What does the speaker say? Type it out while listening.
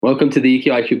Welcome to the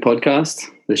EQIQ podcast,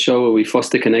 the show where we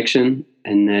foster connection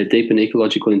and deepen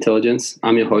ecological intelligence.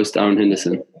 I'm your host, Aaron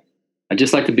Henderson. I'd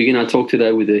just like to begin our talk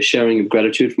today with a sharing of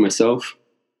gratitude for myself.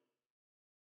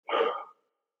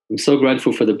 I'm so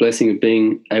grateful for the blessing of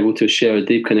being able to share a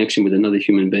deep connection with another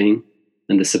human being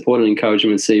and the support and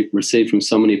encouragement received from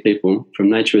so many people,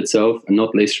 from nature itself, and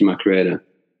not least from our Creator.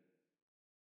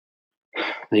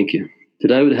 Thank you.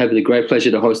 Today we have the great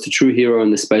pleasure to host a true hero in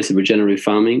the space of regenerative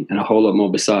farming and a whole lot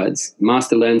more besides.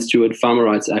 Master land steward, farmer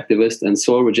rights activist, and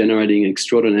soil regenerating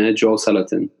extraordinaire Joel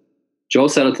Salatin. Joel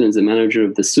Salatin is the manager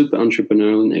of the super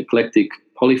entrepreneurial and eclectic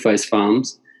Polyface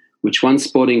Farms, which once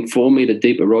sporting 4-meter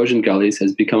deep erosion gullies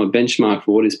has become a benchmark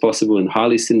for what is possible in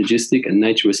highly synergistic and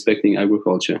nature-respecting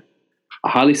agriculture. A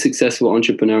highly successful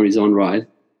entrepreneur in his own right,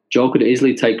 Joel could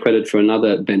easily take credit for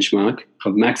another benchmark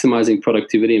of maximizing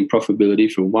productivity and profitability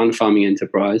from one farming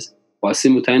enterprise while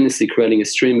simultaneously creating a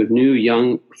stream of new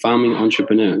young farming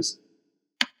entrepreneurs.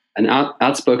 An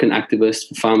outspoken activist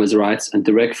for farmers' rights and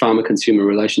direct farmer-consumer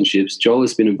relationships, Joel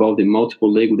has been involved in multiple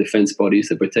legal defense bodies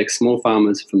that protect small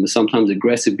farmers from the sometimes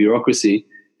aggressive bureaucracy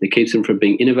that keeps them from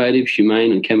being innovative,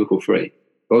 humane, and chemical-free.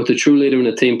 Both a true leader and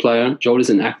a team player, Joel is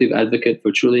an active advocate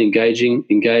for truly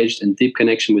engaged, and deep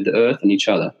connection with the earth and each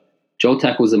other. Joel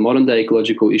tackles the modern-day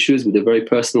ecological issues with a very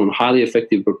personal and highly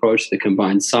effective approach that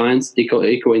combines science,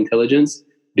 eco-intelligence,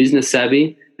 business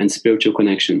savvy, and spiritual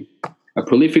connection. A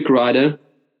prolific writer,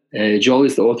 Joel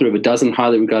is the author of a dozen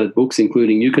highly regarded books,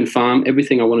 including You Can Farm,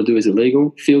 Everything I Want to Do is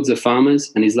Illegal, Fields of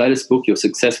Farmers, and his latest book, Your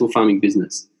Successful Farming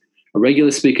Business. A regular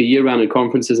speaker year-round at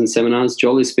conferences and seminars,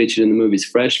 Joel is featured in the movies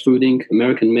Fresh, Food Inc.,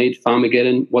 American Meat,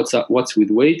 Farmageddon, What's with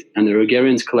Wheat, and the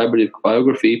Rogerians' collaborative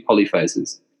biography,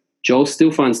 Polyfaces. Joel still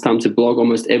finds time to blog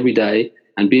almost every day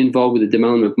and be involved with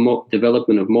the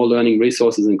development of more learning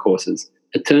resources and courses.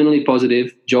 Eternally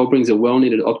positive, Joel brings a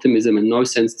well-needed optimism and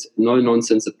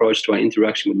no-nonsense approach to our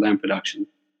interaction with land production.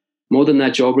 More than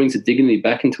that, Joel brings a dignity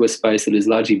back into a space that is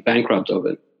largely bankrupt of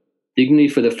it. Dignity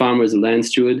for the farmer as a land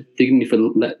steward, dignity for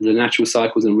the natural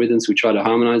cycles and rhythms we try to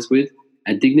harmonize with,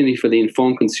 and dignity for the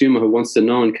informed consumer who wants to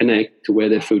know and connect to where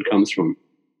their food comes from.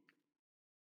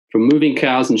 From moving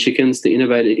cows and chickens to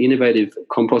innovative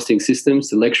composting systems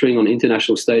to lecturing on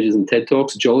international stages and TED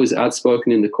Talks, Joel is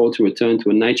outspoken in the call to return to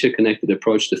a nature-connected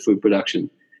approach to food production.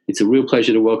 It's a real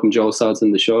pleasure to welcome Joel Salatin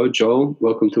to the show. Joel,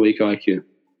 welcome to EcoIQ.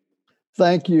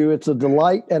 Thank you. It's a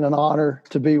delight and an honor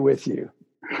to be with you.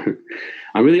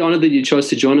 I'm really honored that you chose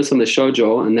to join us on the show,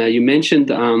 Joel. And you mentioned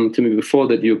to me before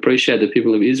that you appreciate the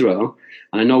people of Israel.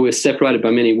 I know we're separated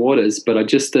by many waters, but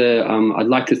I'd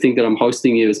like to think that I'm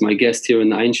hosting you as my guest here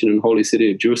in the ancient and holy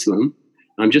city of Jerusalem.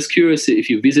 I'm just curious if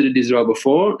you visited Israel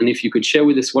before, and if you could share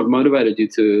with us what motivated you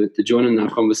to join in our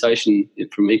conversation in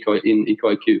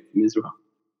EcoIQ from Israel.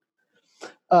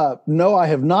 No, I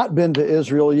have not been to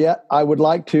Israel yet. I would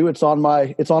like to. It's on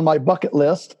my bucket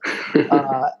list,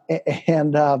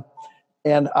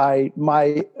 and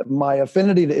my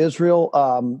affinity to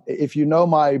Israel. If you know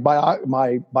my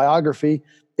biography,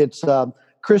 it's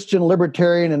Christian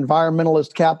libertarian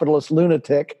environmentalist capitalist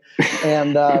lunatic,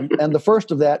 and the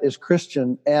first of that is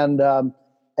Christian, and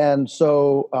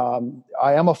so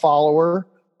I am a follower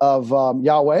of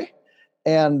Yahweh,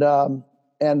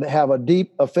 and have a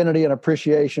deep affinity and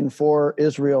appreciation for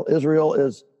Israel. Israel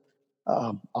is,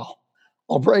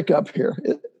 I'll break up here.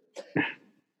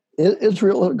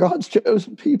 Israel are God's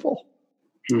chosen people.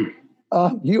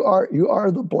 You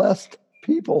are the blessed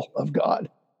people of God,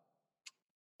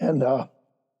 and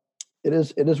it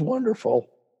is wonderful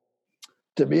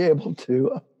to be able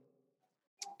to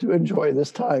enjoy this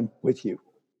time with you.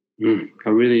 I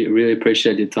really, really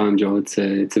appreciate your time, Joel. It's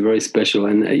a very special,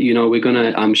 and we're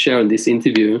gonna share in this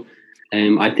interview.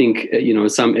 I think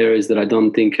some areas that I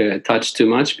don't think touch too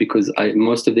much, because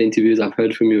most of the interviews I've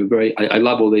heard from you are very. I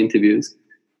love all the interviews,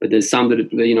 but there's some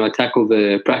that tackle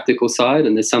the practical side,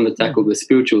 and there's some that tackle the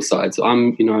spiritual side. So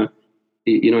I'm in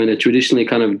a traditionally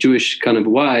kind of Jewish kind of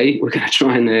way, we're going to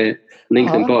try and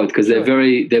link them both, because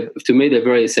to me they're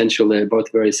very essential. They're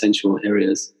both very essential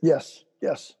areas. Yes.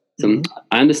 So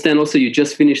I understand also you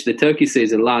just finished the turkey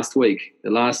season last week.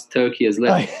 The last turkey has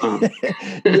left.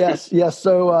 Yes.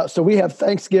 So we have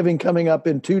Thanksgiving coming up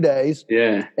in 2 days.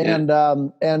 Yeah. And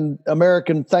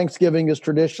American Thanksgiving is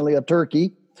traditionally a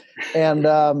turkey.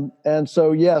 And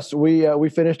so yes, we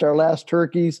finished our last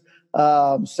turkeys.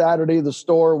 Saturday the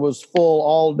store was full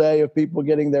all day of people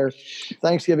getting their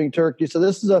Thanksgiving turkey. So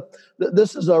this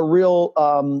is a real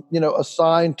a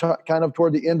sign kind of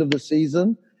toward the end of the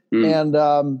season.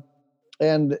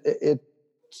 And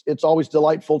it's always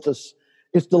delightful to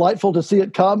see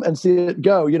it come and see it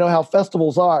go. You know how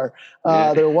festivals are.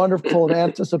 They're wonderful in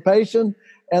anticipation,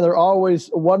 and they're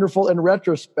always wonderful in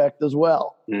retrospect as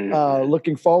well.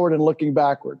 Looking forward and looking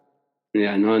backward.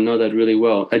 Yeah, no, I know that really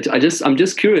well. I'm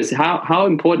just curious, how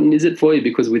important is it for you?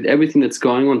 Because with everything that's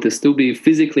going on, to still be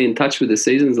physically in touch with the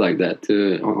seasons like that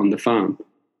on the farm,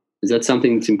 is that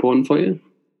something that's important for you?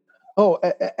 Oh,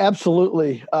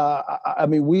 absolutely. I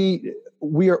mean,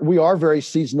 we are very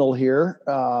seasonal here.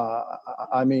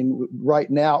 I mean, right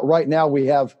now we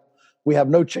have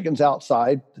no chickens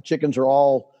outside. The chickens are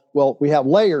all, well, we have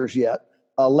layers yet.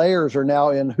 Layers are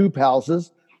now in hoop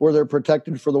houses where they're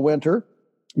protected for the winter.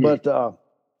 But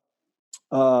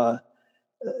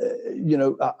you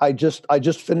know, I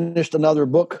just finished another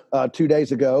book 2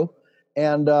 days ago,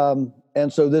 and so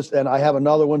I have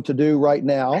another one to do right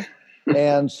now,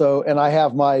 and I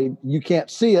have you can't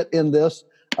see it in this,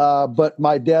 but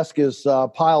my desk is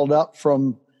piled up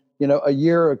from a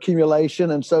year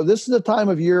accumulation, and so this is the time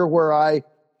of year where I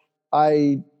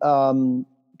kind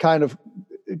of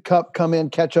come in,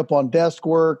 catch up on desk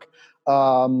work.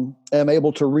 Am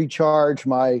able to recharge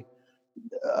my,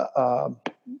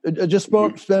 just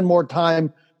spend more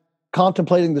time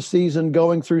contemplating the season,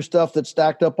 going through stuff that's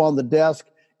stacked up on the desk.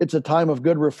 It's a time of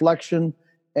good reflection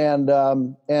and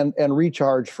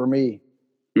recharge for me.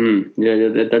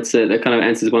 That kind of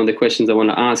answers one of the questions I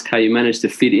want to ask: how you manage to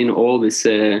fit in all this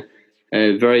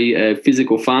very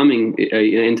physical farming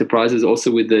enterprises, also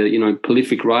with the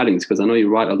prolific writings, because I know you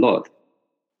write a lot.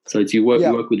 So you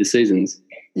work with the seasons.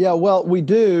 Yeah, well, we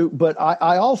do, but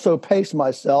I also pace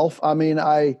myself. I mean,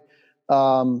 I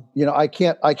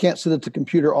can't sit at the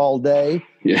computer all day.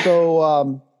 Yeah.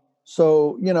 So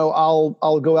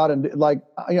I'll go out and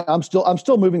I'm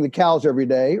still moving the cows every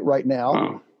day right now.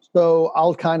 Wow. So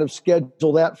I'll kind of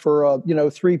schedule that for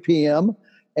 3 p.m.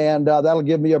 and that'll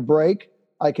give me a break.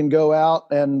 I can go out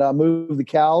and move the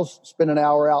cows, spend an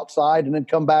hour outside, and then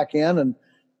come back in, and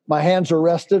my hands are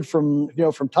rested from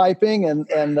typing,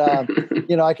 and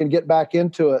I can get back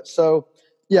into it. So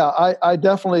yeah, I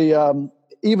definitely,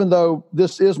 even though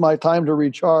this is my time to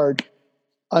recharge,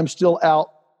 I'm still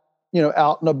out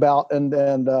and about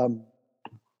and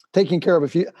taking care of a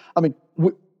few. I mean,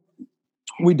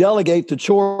 we delegate the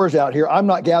chores out here. I'm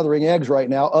not gathering eggs right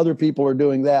now. Other people are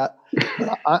doing that.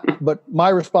 But my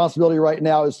responsibility right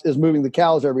now is moving the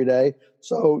cows every day.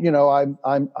 So,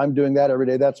 I'm doing that every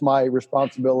day. That's my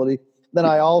responsibility. Then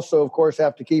I also, of course,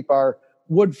 have to keep our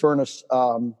wood furnace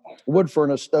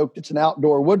stoked. It's an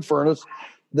outdoor wood furnace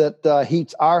that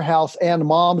heats our house and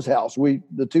Mom's house.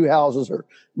 The two houses are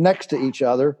next to each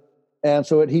other. And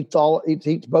so it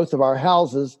heats both of our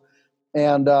houses.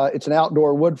 And it's an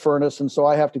outdoor wood furnace. And so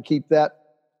I have to keep that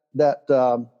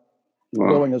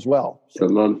going as well. So a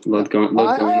lot going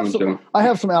on, Joe. I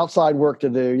have some outside work to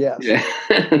do. Yes. Yeah,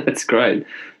 that's great.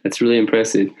 That's really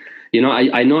impressive.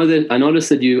 I noticed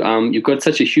that you've got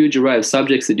such a huge array of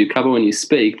subjects that you cover when you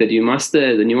speak that you must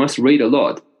read a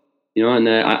lot. And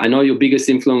I know your biggest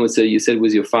influencer, you said,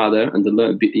 was your father, and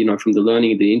from the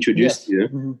learning that he introduced you.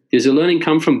 Mm-hmm. Does the learning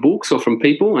come from books or from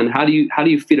people, and how do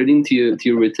you fit it into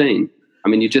your routine? I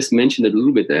mean, you just mentioned it a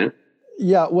little bit there.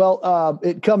 Yeah, well,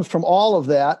 it comes from all of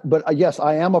that, but yes,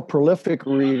 I am a prolific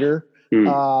reader.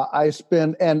 I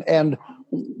spend and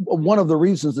one of the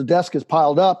reasons the desk is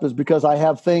piled up is because I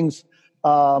have things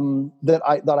that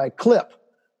I clip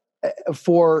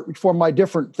for my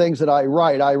different things that I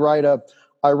write. I write a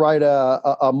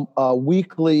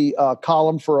weekly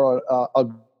column for a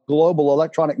global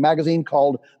electronic magazine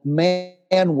called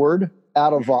Manward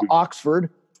out of Oxford,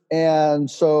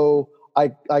 and so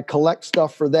I collect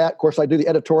stuff for that. Of course, I do the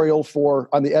editorial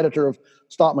I'm the editor of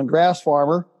Stockman Grass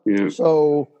Farmer. Yeah.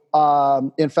 So,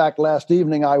 in fact, last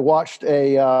evening I watched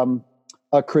a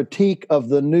critique of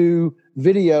the new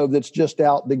video that's just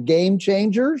out, The Game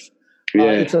Changers.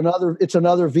 Yeah. It's another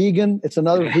vegan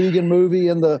movie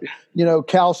in the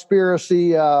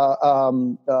cowspiracy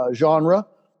genre.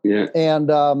 Yeah. And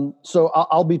so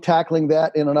I'll be tackling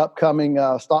that in an upcoming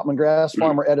Stockman Grass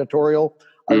Farmer editorial.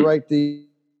 I write the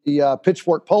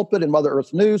Pitchfork Pulpit and Mother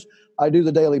Earth News. I do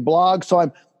the daily blog.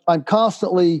 So I'm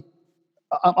constantly,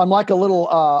 I'm like a little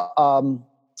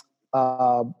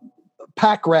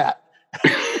pack rat,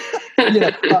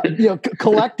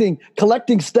 collecting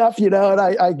stuff, and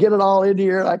I get it all in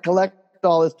here and I collect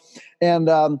all this. And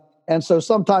so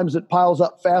sometimes it piles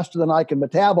up faster than I can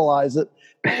metabolize it.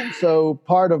 And so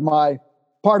part of my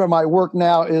work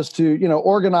now is to,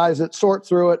 organize it, sort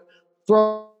through it,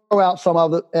 throw out some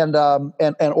of it and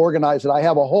organize it. I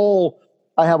have a whole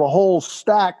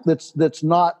stack that's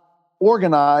not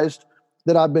organized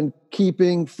that I've been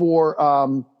keeping for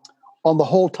on the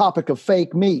whole topic of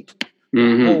fake meat,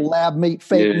 whole lab meat,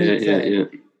 fake meat thing.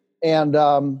 Yeah.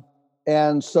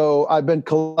 And so I've been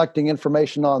collecting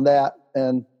information on that.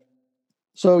 And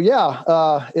so,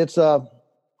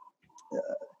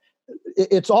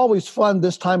 it's always fun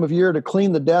this time of year to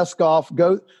clean the desk off,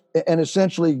 go and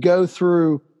essentially go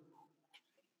through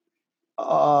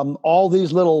all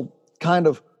these little kind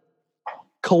of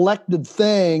collected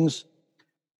things,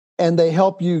 and they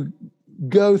help you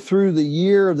go through the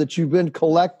year that you've been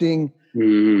collecting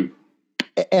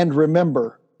and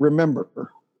remember.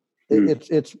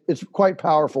 It's quite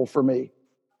powerful for me.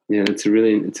 Yeah, it's a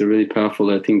really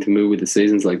powerful thing to move with the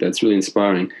seasons like that. It's really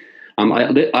inspiring.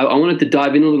 I wanted to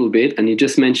dive in a little bit, and you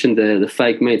just mentioned the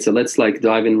fake meat. So let's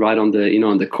dive in right on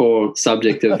the core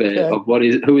subject of Okay. of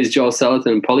who is Joel Salatin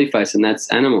and Polyface, and that's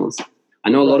animals. I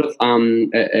know a lot of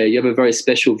you have a very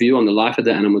special view on the life of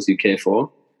the animals you care for,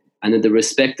 and that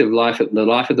the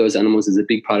life of those animals is a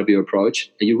big part of your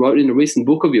approach. And you wrote in a recent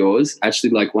book of yours,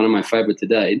 actually one of my favorite to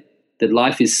date, that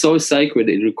life is so sacred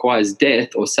it requires death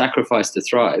or sacrifice to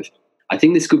thrive. I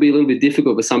think this could be a little bit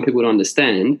difficult for some people to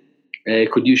understand.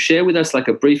 Could you share with us a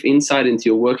brief insight into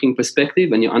your working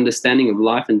perspective and your understanding of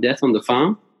life and death on the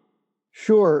farm?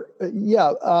 Sure.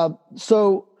 Yeah.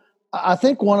 So I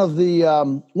think one of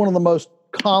the most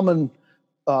common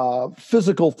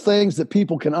physical things that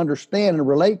people can understand and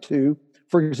relate to,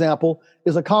 for example,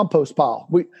 is a compost pile.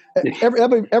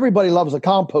 Everybody loves a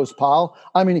compost pile.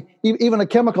 I mean, even a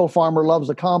chemical farmer loves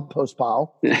a compost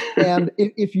pile. And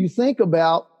if you think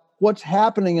about what's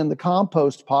happening in the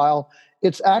compost pile,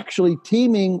 it's actually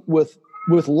teeming with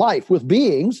life, with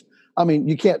beings. I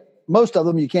mean, most of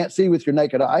them you can't see with your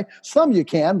naked eye. Some you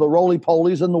can, the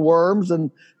roly-polies and the worms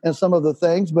and some of the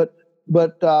things, but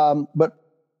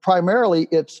primarily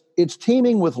it's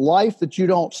teeming with life that you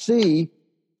don't see,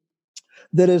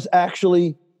 that is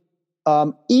actually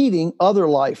eating other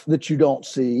life that you don't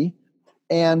see,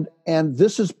 and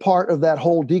this is part of that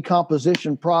whole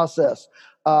decomposition process.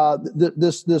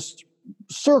 This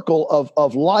circle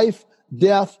of life,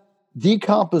 death,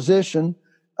 decomposition,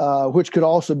 which could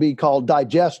also be called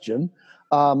digestion,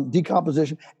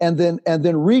 decomposition, and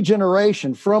then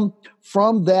regeneration from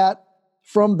that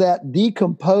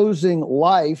decomposing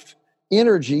life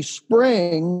energy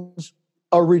springs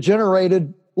a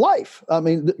regenerated life. I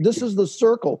mean, this is the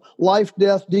circle: life,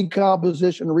 death,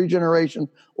 decomposition, regeneration,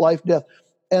 life, death.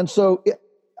 And so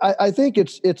I think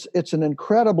it's an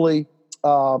incredibly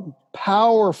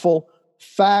powerful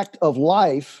fact of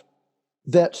life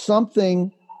that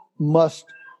something must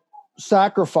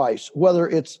sacrifice, whether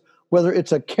it's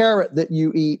a carrot that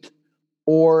you eat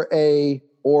or a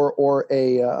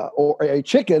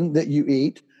chicken that you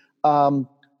eat.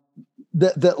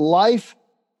 That life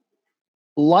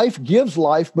gives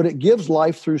life, but it gives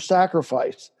life through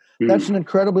sacrifice. That's an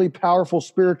incredibly powerful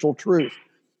spiritual truth.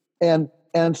 And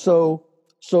so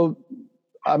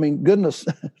I mean, goodness,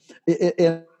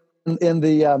 in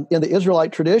the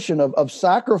Israelite tradition of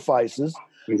sacrifices,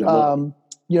 it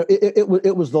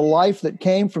was the life that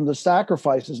came from the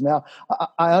sacrifices. Now,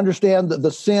 I understand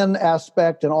the sin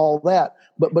aspect and all that,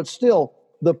 but still,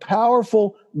 the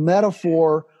powerful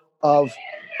metaphor of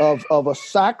a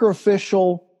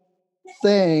sacrificial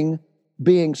thing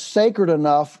being sacred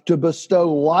enough to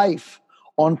bestow life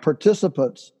on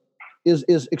participants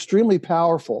is extremely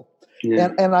powerful.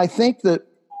 Yeah. And I think that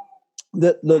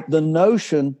the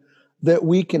notion that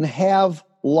we can have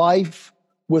life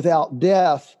without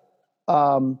death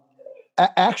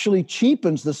actually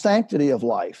cheapens the sanctity of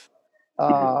life.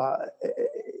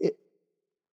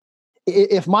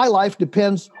 If my life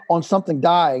depends on something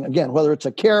dying, again, whether it's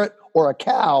a carrot or a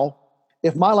cow,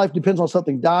 if my life depends on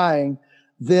something dying,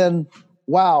 then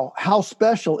wow, how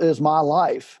special is my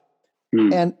life,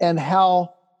 and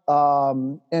how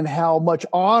much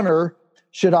honor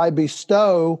should I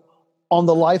bestow on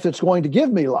the life that's going to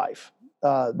give me life?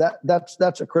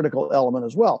 That's a critical element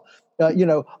as well.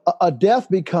 A death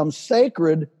becomes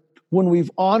sacred when we've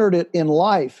honored it in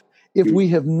life. If we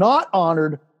have not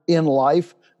honored in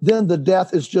life, then the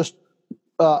death is just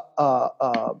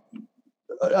a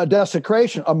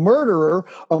desecration. A murderer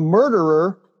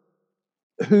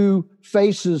who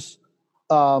faces,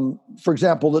 for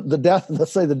example, the death,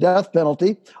 let's say the death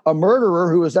penalty, a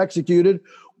murderer who is executed,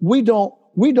 we don't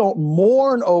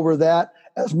mourn over that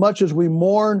as much as we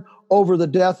mourn over the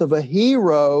death of a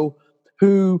hero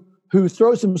who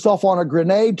throws himself on a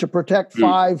grenade to protect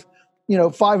five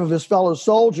of his fellow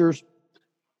soldiers.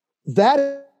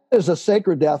 That is a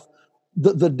sacred death.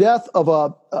 The death of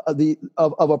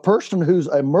a person who's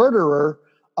a murderer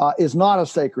is not a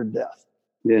sacred death.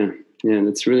 Yeah,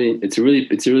 it's a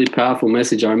really powerful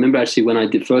message. I remember actually when I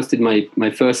did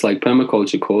my first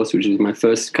permaculture course, which was my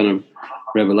first kind of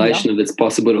revelation of it's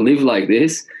possible to live like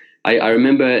this. I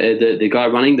remember the guy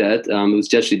running that, it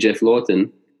was actually Jeff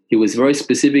Lawton. He was very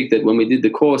specific that when we did the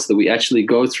course, that we actually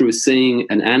go through seeing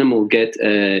an animal get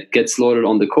slaughtered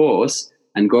on the course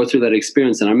and go through that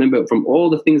experience. And I remember from all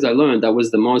the things I learned, that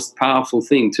was the most powerful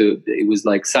thing. It was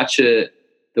like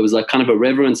there was like kind of a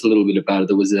reverence a little bit about it.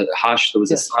 There was a hush, there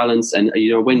was a silence. And,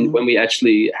 when we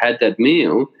actually had that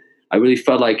meal, I really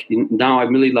felt like now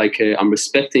I'm really like, I'm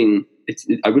respecting it.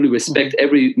 I really respect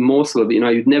every morsel of it.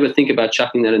 You'd never think about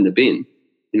chucking that in the bin.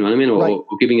 You know what I mean? Or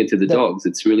giving it to the dogs.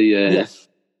 It's really,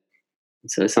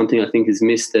 it's something I think is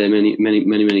missed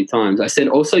many times. I said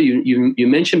also, you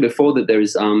mentioned before that there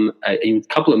is in a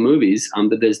couple of movies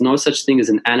that there's no such thing as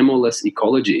an animal-less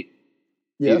ecology.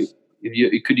 Yes.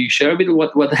 Could you share a bit of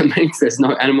what that means? There's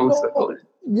no animal-less ecology.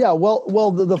 Yeah.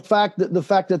 Well, the fact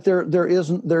that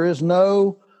there is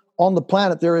no on the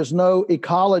planet, there is no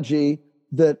ecology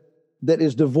that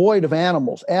is devoid of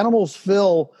animals. Animals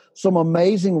fill some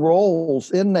amazing roles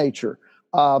in nature.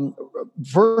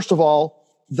 First of all,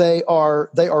 they are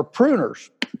pruners.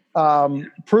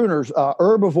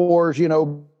 Herbivores,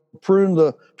 prune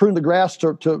the grass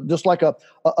to just like a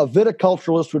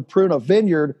viticulturalist would prune a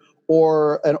vineyard,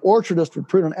 or an orchardist would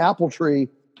prune an apple tree.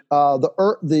 The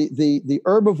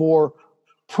herbivore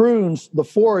prunes the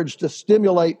forage to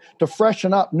stimulate, to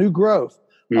freshen up new growth.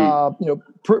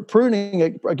 Pruning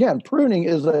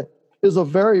is a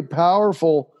very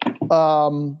powerful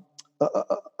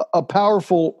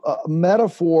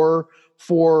metaphor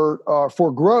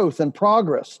for growth and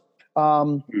progress.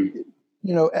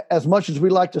 As much as we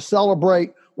like to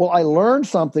celebrate, well, I learned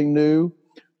something new,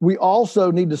 we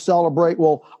also need to celebrate,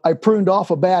 well, I pruned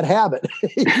off a bad habit.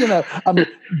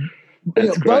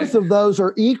 Both of those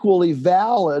are equally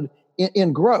valid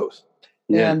in growth.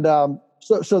 Yeah. And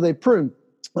so they prune.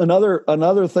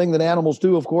 Another thing that animals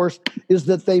do, of course, is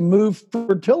that they move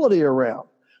fertility around.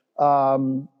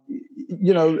 The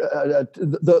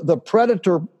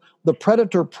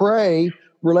predator-prey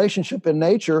relationship in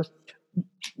nature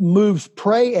moves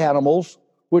prey animals,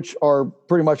 which are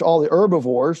pretty much all the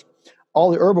herbivores. All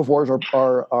the herbivores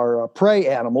are prey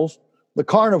animals. The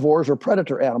carnivores are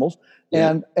predator animals,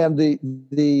 and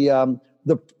the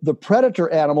predator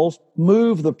animals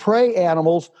move the prey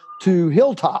animals to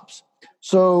hilltops.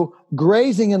 So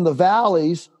grazing in the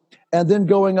valleys and then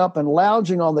going up and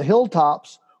lounging on the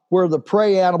hilltops, where the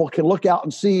prey animal can look out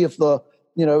and see if the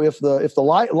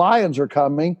lions are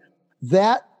coming,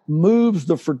 that moves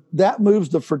the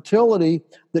fertility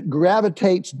that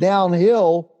gravitates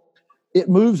downhill. It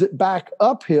moves it back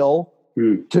uphill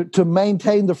to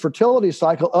maintain the fertility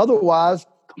cycle. Otherwise,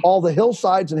 all the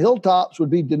hillsides and hilltops would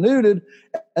be denuded,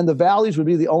 and the valleys would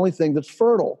be the only thing that's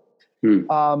fertile.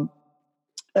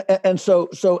 And so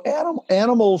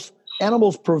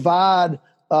animals provide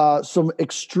some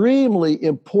extremely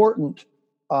important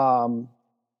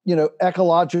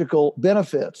ecological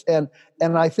benefits. And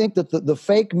I think that the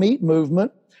fake meat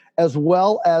movement, as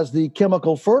well as the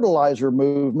chemical fertilizer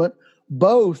movement,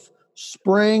 both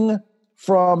spring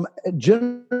from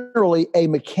generally a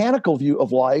mechanical view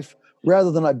of life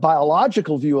rather than a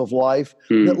biological view of life,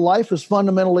 that life is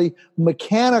fundamentally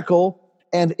mechanical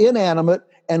and inanimate,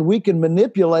 and we can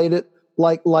manipulate it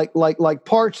like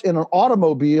parts in an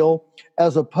automobile,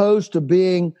 as opposed to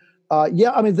being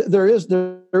there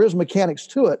is mechanics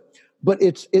to it, but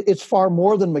it's far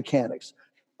more than mechanics.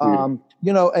 A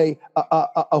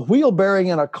wheel bearing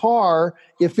in a car,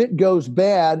 if it goes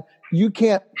bad, you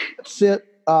can't sit,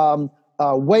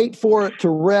 wait for it to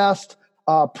rest,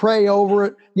 pray over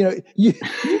it. You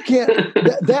can't.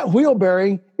 that wheel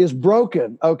bearing is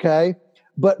broken. Okay,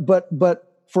 but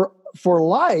for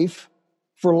life,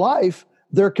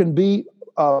 there can be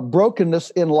brokenness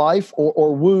in life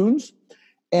or wounds.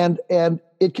 And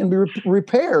it can be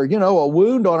repaired. A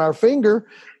wound on our finger,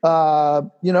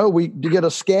 we get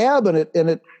a scab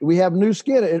and we have new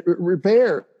skin. It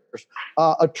repairs.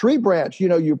 A tree branch,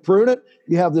 you prune it,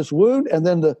 you have this wound, and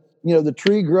then the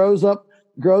tree grows up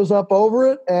over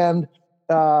it, and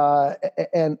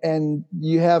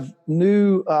you have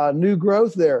new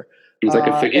growth there. It's like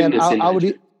a forgiveness.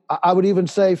 I would even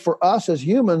say for us as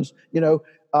humans,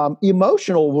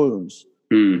 emotional wounds.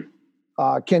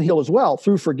 Can heal as well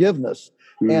through forgiveness.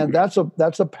 And that's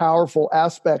a powerful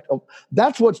aspect of,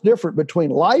 that's what's different between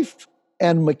life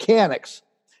and mechanics.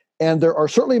 And there are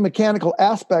certainly mechanical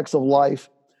aspects of life,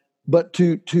 but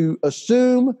to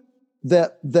assume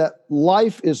that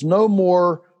life is no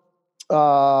more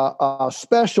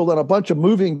special than a bunch of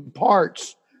moving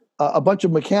parts, a bunch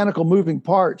of mechanical moving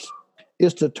parts,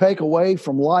 is to take away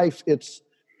from life its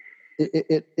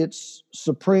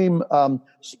supreme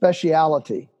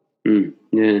speciality.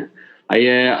 Yeah,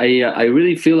 I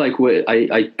really feel like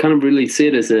I kind of really see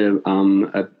it as a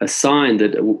sign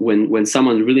that when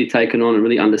someone's really taken on and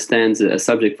really understands a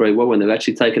subject very well, when they've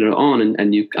actually taken it on,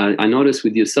 and you, I notice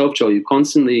with yourself, Joel, you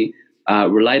constantly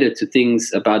related to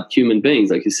things about human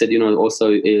beings, like you said,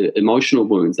 also emotional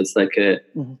wounds. It's like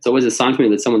it's always a sign for me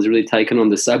that someone's really taken on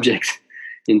the subject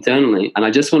internally. And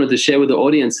I just wanted to share with the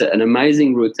audience an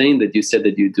amazing routine that you said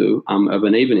that you do of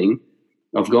an evening,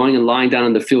 of going and lying down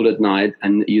in the field at night,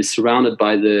 and you're surrounded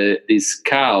by these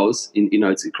cows. It's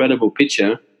an incredible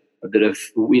picture that are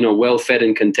well fed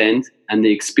and content, and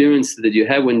the experience that you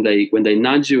have when they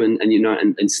nudge you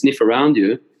and sniff around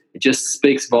you, it just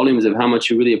speaks volumes of how much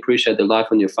you really appreciate the life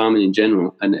on your farm and in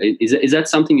general. And is that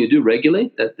something you do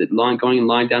regularly? That going and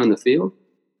lying down in the field?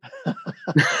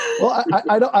 Well,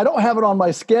 I don't have it on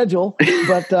my schedule,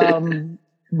 but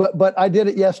I did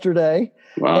it yesterday.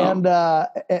 Wow. And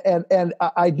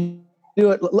I do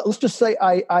it. Let's just say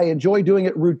I enjoy doing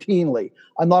it routinely.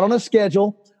 I'm not on a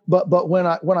schedule, but when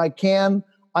I can,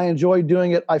 I enjoy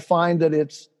doing it. I find that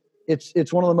it's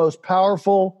one of the most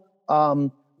powerful,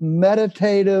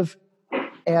 meditative,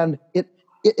 and it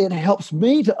helps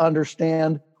me to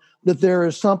understand that there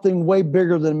is something way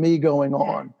bigger than me going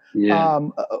on. Yeah.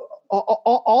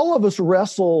 All of us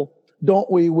wrestle,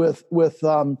 don't we, with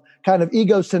kind of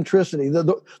egocentricity.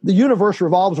 The universe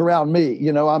revolves around me,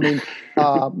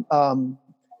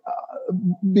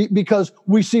 because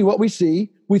we see what we see,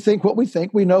 we think what we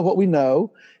think, we know what we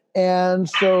know, and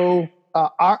so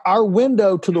our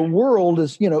window to the world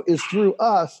is through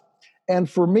us. And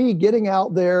for me, getting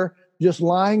out there, just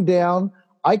lying down,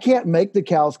 I can't make the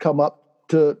cows come up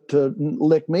to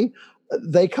lick me;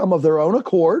 they come of their own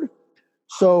accord.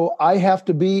 So I have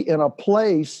to be in a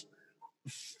place,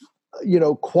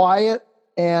 quiet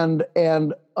and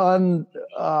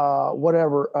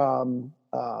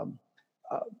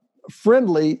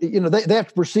friendly. They have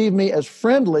to perceive me as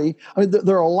friendly. I mean,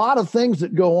 there are a lot of things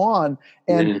that go on.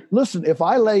 And listen, if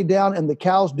I lay down and the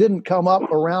cows didn't come up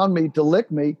around me to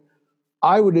lick me,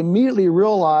 I would immediately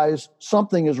realize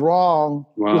something is wrong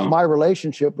with my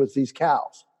relationship with these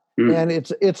cows. And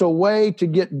it's a way to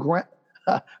get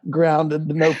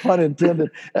grounded, no pun intended,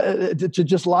 to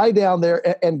just lie down there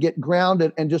and get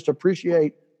grounded and just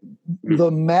appreciate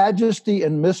the majesty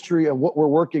and mystery of what we're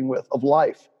working with, of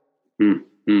life.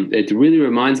 It really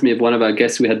reminds me of one of our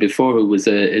guests we had before, who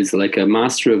is like a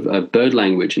master of bird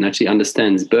language and actually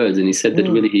understands birds. And he said that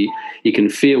really he can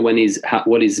feel what his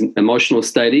emotional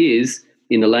state is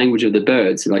in the language of the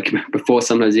birds, like before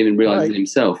sometimes even realizing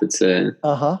himself. It's a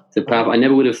powerful. I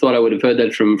never would have thought I would have heard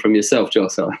that from yourself, Joel.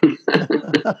 So.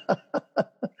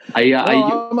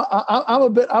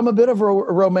 I'm a bit of a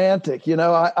romantic,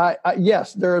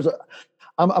 yes,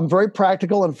 I'm very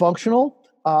practical and functional.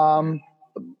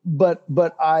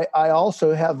 But I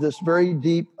also have this very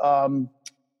deep,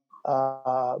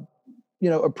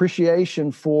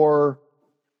 appreciation for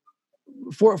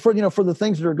the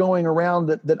things that are going around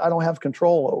that I don't have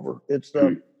control over.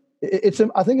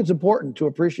 I think it's important to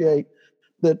appreciate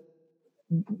that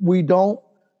we don't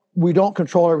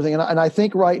control everything. And I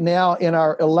think right now in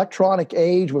our electronic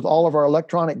age, with all of our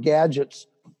electronic gadgets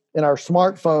and our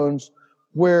smartphones,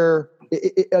 where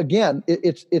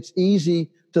it's easy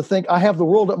to think I have the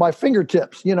world at my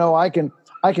fingertips. I can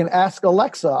ask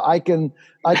Alexa, I can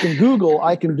Google,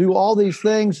 I can do all these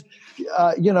things.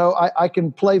 I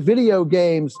can play video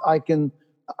games. I can,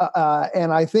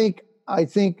 and I think,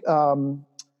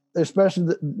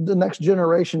 especially the next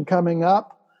generation coming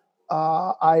up,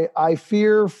 I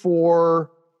fear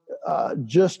for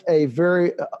just a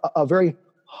very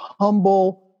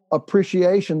humble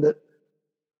appreciation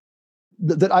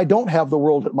that I don't have the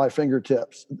world at my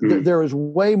fingertips. There is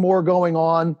way more going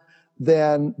on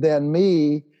than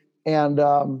me, and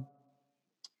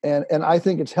I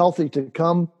think it's healthy to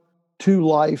come to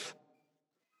life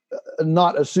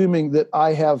not assuming that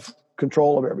I have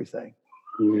control of everything.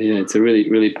 Yeah, it's a really,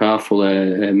 really powerful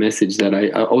message that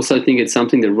I also think it's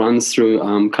something that runs through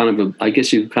I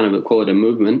guess you kind of call it a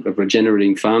movement of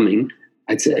regenerating farming.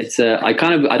 I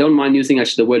don't mind using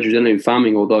actually the word regenerative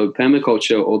farming, although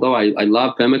I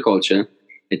love permaculture,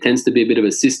 it tends to be a bit of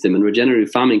a system, and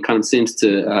regenerative farming kind of seems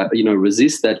to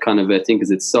resist that kind of thing because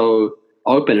it's so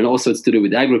open, and also it's to do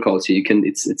with agriculture.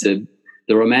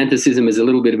 The romanticism is a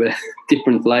little bit of a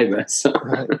different flavor. So.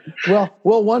 Right.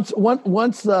 Well, once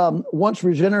the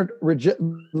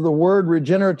word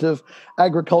regenerative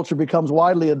agriculture becomes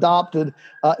widely adopted,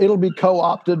 it'll be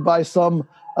co-opted by some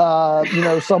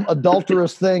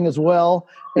adulterous thing as well,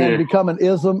 and become an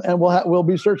ism, and we'll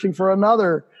be searching for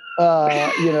another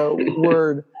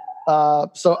word.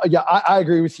 I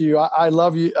agree with you. I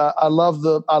love you. I love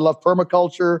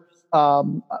permaculture.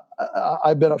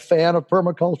 I've been a fan of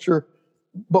permaculture,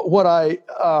 but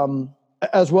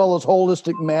as well as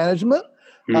holistic management,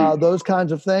 those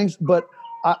kinds of things. But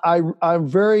I'm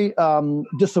very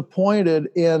disappointed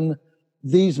in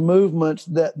these movements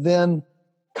that then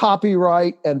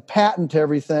copyright and patent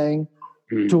everything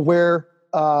to where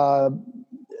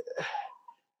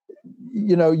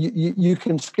you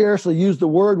can scarcely use the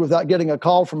word without getting a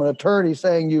call from an attorney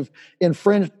saying you've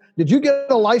infringed. Did you get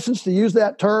a license to use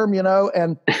that term?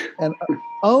 And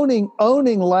owning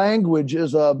language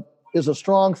is a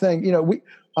strong thing.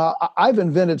 I've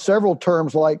invented several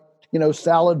terms like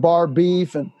salad bar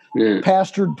beef and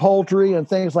pastured poultry and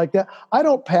things like that. I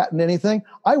don't patent anything.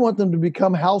 I want them to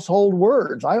become household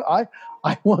words. I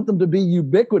want them to be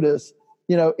ubiquitous,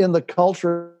 in the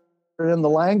culture and in the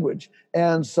language.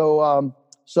 And so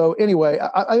anyway,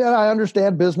 I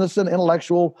understand business and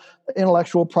intellectual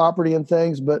property and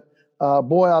things, but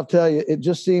boy, I'll tell you, it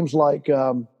just seems like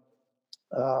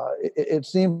it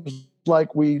seems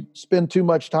like we spend too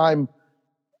much time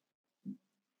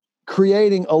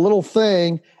creating a little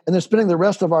thing and then spending the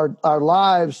rest of our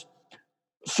lives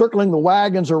circling the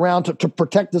wagons around to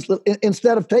protect this,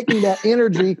 instead of taking that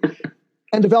energy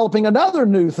and developing another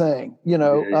new thing. You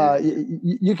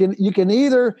can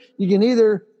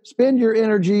either spend your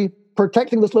energy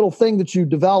protecting this little thing that you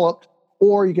developed,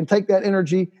 or you can take that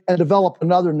energy and develop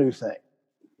another new thing.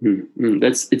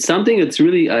 It's something that's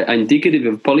really indicative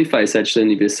of Polyface,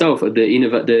 actually, in yourself,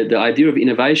 the idea of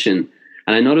innovation.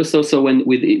 And I noticed also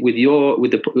with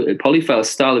the Polyface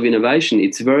style of innovation,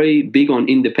 it's very big on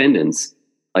independence.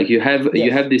 Like you have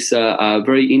this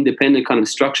very independent kind of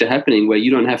structure happening where you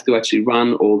don't have to actually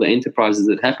run all the enterprises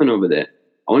that happen over there.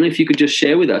 I wonder if you could just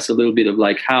share with us a little bit of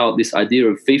like how this idea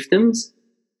of fiefdoms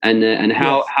and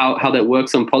how that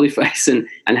works on Polyface,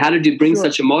 and how did you bring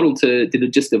such a model to? Did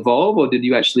it just evolve, or did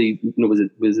you actually was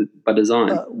it by design?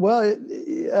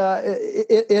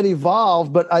 It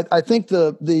evolved, but I think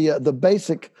the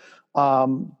basic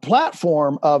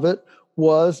platform of it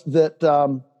was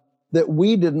that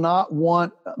we did not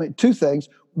want. Two things.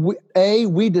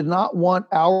 We did not want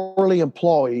hourly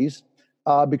employees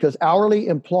because hourly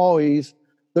employees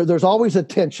there's always a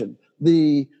tension.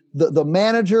 The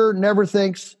manager never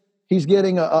thinks he's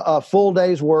getting a full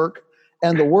day's work,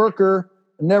 and the worker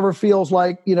never feels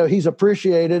like he's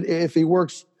appreciated if he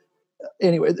works.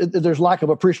 Anyway, there's lack of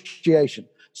appreciation.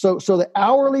 So the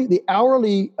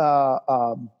hourly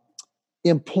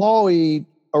employee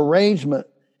arrangement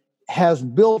has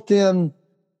built-in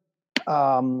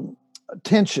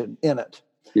tension in it.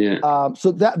 Yeah.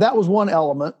 So that was one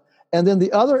element, and then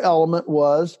the other element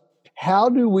was how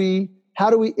do we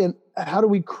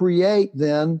create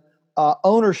then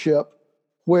ownership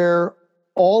where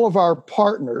all of our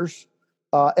partners,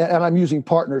 and I'm using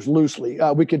partners loosely,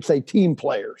 we could say team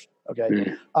players,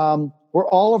 okay, where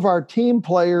all of our team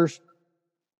players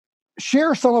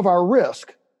share some of our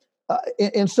risk.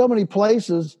 In so many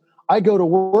places, I go to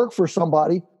work for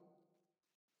somebody,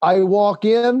 I walk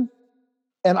in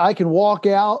and I can walk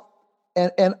out,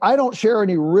 and I don't share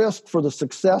any risk for the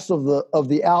success of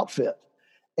the outfit.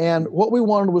 And what we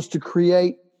wanted was to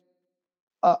create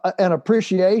an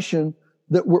appreciation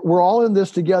that we're all in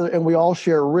this together and we all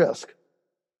share risk.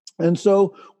 And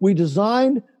so we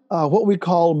designed what we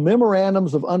call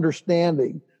memorandums of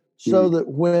understanding, so that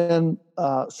when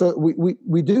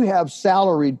we do have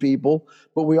salaried people,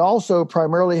 but we also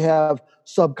primarily have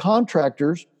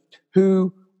subcontractors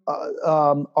who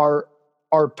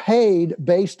are paid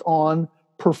based on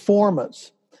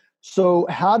performance. So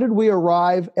how did we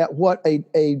arrive at what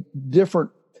a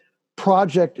different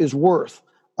project is worth?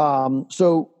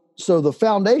 So the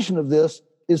foundation of this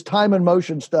is time and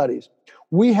motion studies.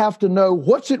 We have to know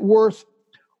what's it worth.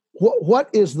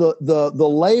 What is the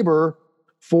labor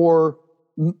for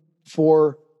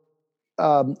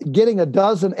getting a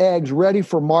dozen eggs ready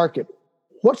for market?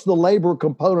 What's the labor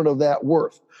component of that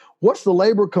worth? What's the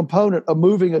labor component of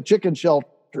moving a chicken shelter?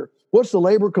 What's the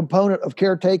labor component of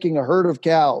caretaking a herd of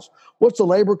cows? What's the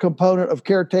labor component of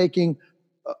caretaking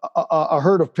a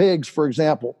herd of pigs, for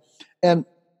example? And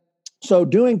so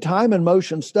doing time and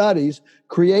motion studies,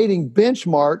 creating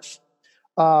benchmarks,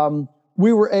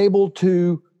 we were able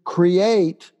to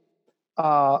create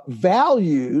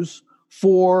values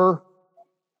for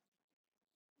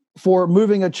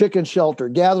moving a chicken shelter,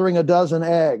 gathering a dozen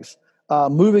eggs,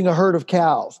 moving a herd of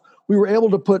cows. We were able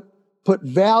to put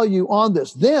value on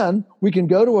this. Then we can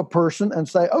go to a person and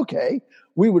say, okay,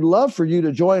 we would love for you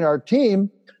to join our team,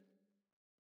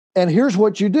 and here's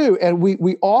what you do. And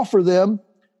we offer them,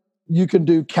 you can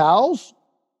do cows,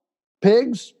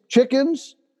 pigs,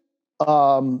 chickens,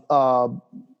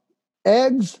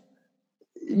 eggs,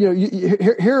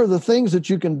 here are the things that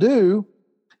you can do,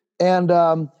 and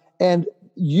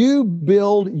you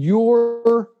build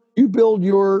your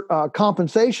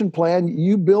compensation plan.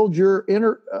 You build your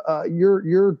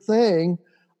your thing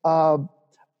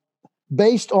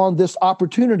based on this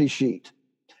opportunity sheet.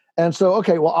 And so,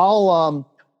 okay, well,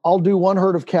 I'll do 1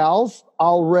 herd of cows.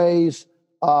 I'll raise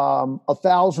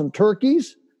 1,000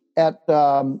 turkeys at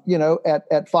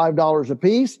 $5 a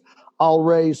piece. I'll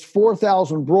raise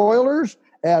 4,000 broilers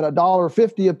at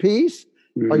 $1.50 a piece.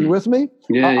 Are you with me?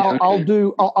 Yeah. I'll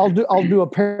do a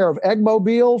pair of egg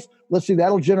mobiles. Let's see,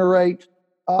 that'll generate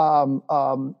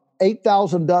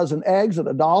 8,000 dozen eggs at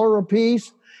 $1 a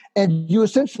piece. And you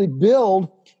essentially build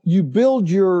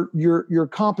your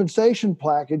compensation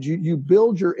package. You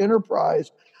build your enterprise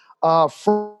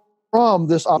from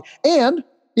this. And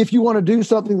if you want to do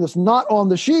something that's not on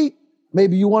the sheet,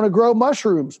 maybe you want to grow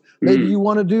mushrooms. Maybe you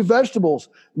want to do vegetables.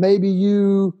 Maybe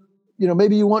you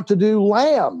want to do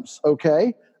lambs.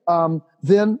 Okay.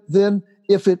 Then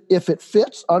if it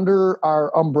fits under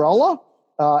our umbrella,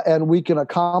 and we can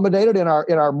accommodate it in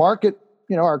our market,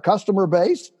 our customer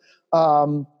base,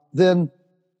 then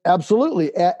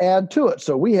absolutely add to it.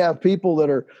 So we have people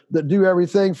that do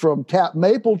everything from tap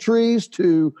maple trees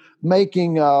to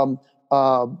making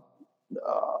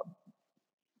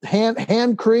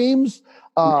hand creams,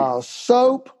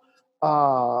 soap,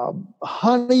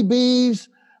 honeybees,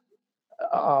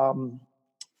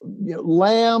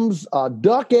 lambs,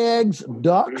 duck eggs,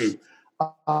 ducks,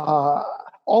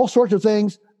 all sorts of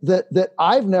things that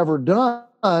I've never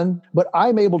done, but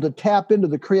I'm able to tap into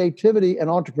the creativity and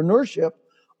entrepreneurship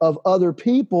of other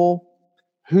people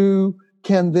who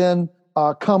can then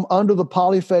come under the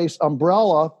Polyface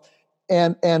umbrella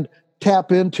and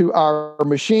tap into our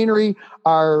machinery,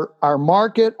 our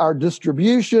market, our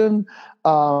distribution,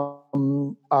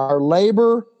 our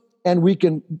labor, and we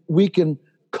can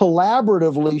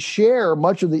collaboratively share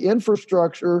much of the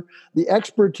infrastructure, the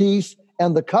expertise,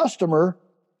 and the customer,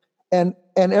 and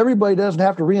everybody doesn't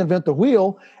have to reinvent the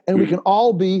wheel, and we can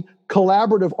all be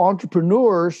collaborative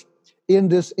entrepreneurs in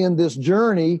this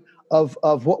journey of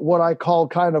what I call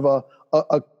kind of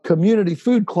a community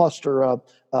food cluster,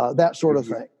 that sort of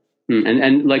thing.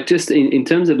 And like just in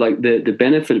terms of like the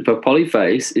benefit for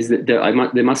Polyface is that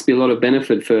there must be a lot of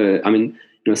benefit for,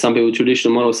 some people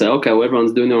traditional models say, okay, well,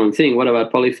 everyone's doing their own thing. What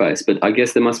about Polyface? But I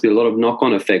guess there must be a lot of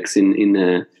knock-on effects in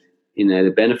the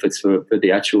benefits for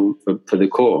the actual, for the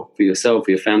core, for yourself,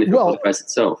 for your family, for Polyface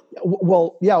itself.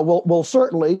 Well,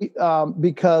 certainly,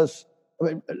 because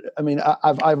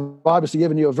I've obviously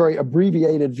given you a very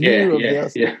abbreviated view of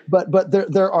this, but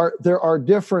there are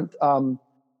different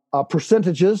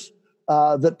percentages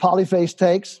that Polyface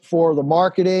takes for the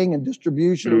marketing and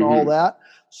distribution and all that.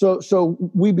 So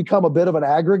we become a bit of an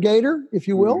aggregator, if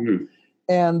you will,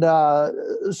 and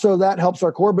so that helps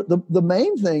our core. But the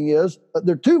main thing is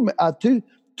there are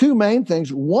two main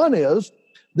things. One is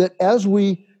that as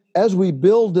we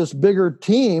build this bigger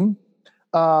team,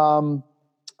 for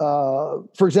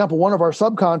example, one of our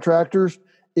subcontractors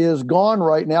is gone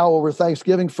right now over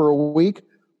Thanksgiving for a week.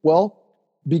 Well,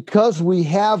 because we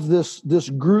have this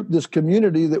group, this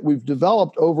community that we've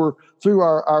developed through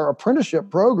our apprenticeship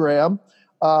program,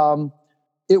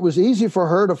 it was easy for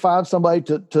her to find somebody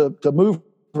to move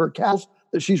her cows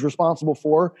that she's responsible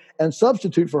for and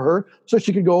substitute for her so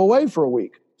she could go away for a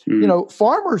week.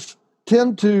 Farmers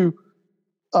tend to,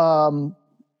 it's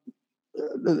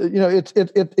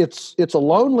a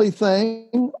lonely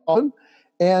thing,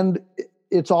 and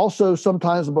it's also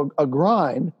sometimes a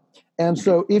grind. And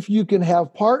so if you can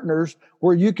have partners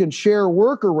where you can share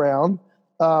work around,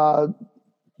 there's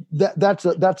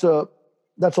a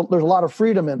lot of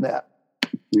freedom in that.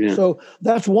 Yeah. So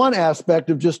that's one aspect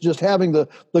of just having the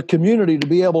community to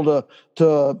be able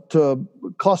to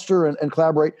cluster and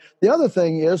collaborate. The other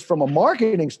thing is, from a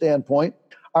marketing standpoint,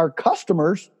 our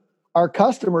customers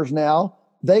now,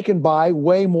 they can buy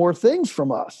way more things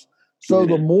from us. So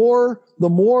the more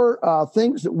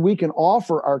things that we can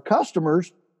offer our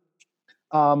customers,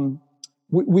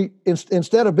 we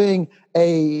instead of being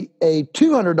a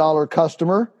 $200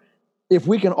 customer, if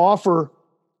we can offer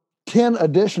 10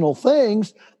 additional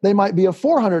things, they might be a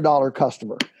 $400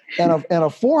 customer. And a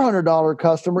 $400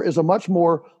 customer is a much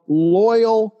more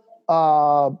loyal,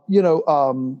 you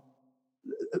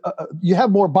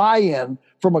have more buy-in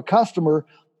from a customer.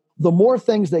 The more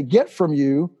things they get from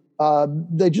you,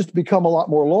 they just become a lot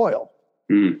more loyal.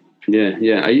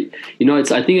 Yeah. I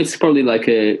think it's probably like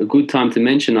a good time to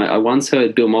mention. I once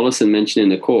heard Bill Mollison mention in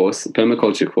the course, the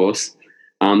permaculture course,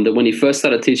 that when he first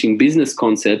started teaching business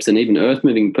concepts and even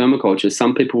earth-moving permaculture,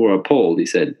 some people were appalled, he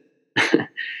said.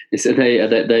 He said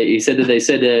they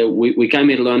said we came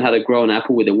here to learn how to grow an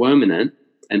apple with a worm in it,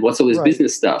 and what's all this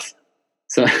business stuff.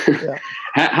 So, yeah.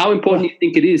 how important do you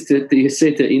think it is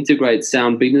to integrate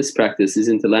sound business practices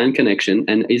into land connection?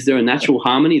 And is there a natural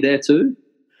harmony there too?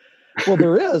 Well,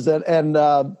 there is, and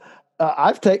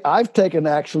I've taken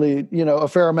actually, a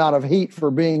fair amount of heat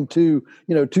for being too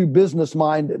business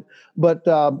minded. But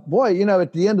boy,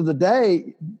 at the end of the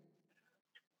day,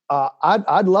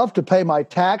 I'd love to pay my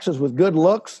taxes with good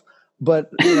looks,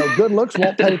 but good looks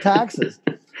won't pay taxes.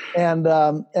 And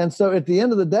so at the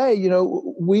end of the day,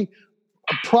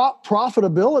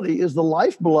 profitability is the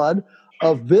lifeblood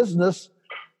of business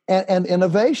and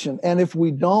innovation. And if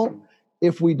we don't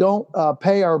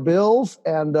pay our bills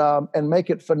and make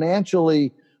it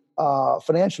financially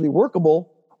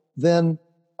workable, then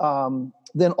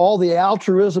all the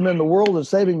altruism in the world and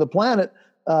saving the planet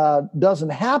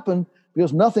doesn't happen,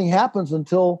 because nothing happens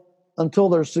until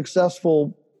there's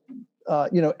successful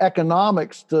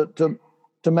economics to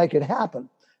make it happen.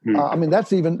 I mean,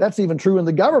 that's even true in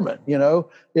the government.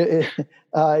 If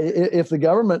the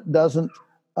government doesn't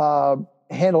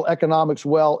handle economics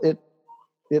well, it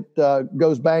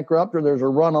goes bankrupt, or there's a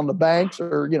run on the banks,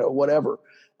 or whatever.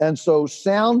 And so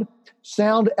sound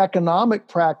economic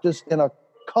practice in a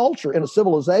culture, in a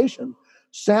civilization,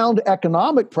 sound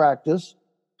economic practice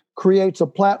creates a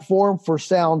platform for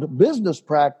sound business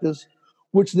practice,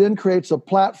 which then creates a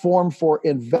platform for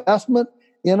investment,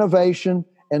 innovation,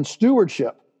 and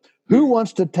stewardship. Who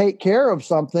wants to take care of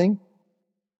something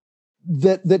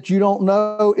that you don't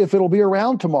know if it'll be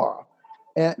around tomorrow?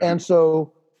 And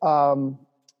so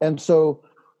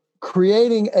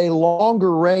creating a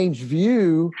longer range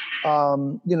view,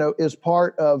 is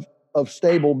part of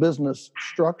stable business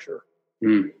structure.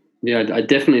 Yeah, I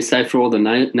definitely say for all the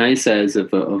naysayers of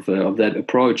that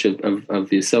approach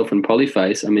of yourself and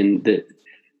Polyface, I mean,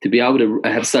 to be able to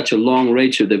have such a long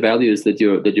reach of the values that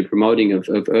you're promoting of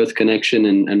earth connection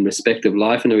and respect of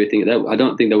life and everything, I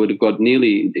don't think they would have got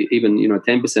nearly even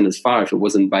 10% as far if it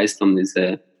wasn't based on these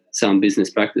sound business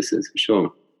practices, for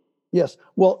sure. Yes.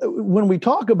 Well, when we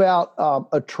talk about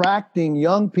attracting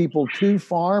young people to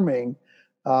farming,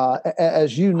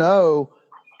 as you know,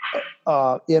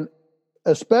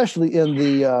 especially in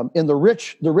the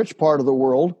rich part of the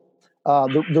world,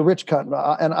 the rich country,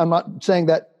 and I'm not saying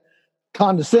that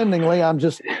condescendingly, I'm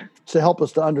just to help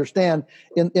us to understand.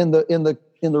 In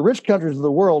the rich countries of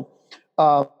the world,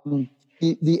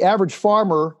 the average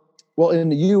farmer, well, in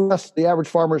the U.S., the average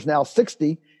farmer is now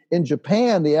 60. In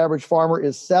Japan, the average farmer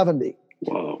is 70.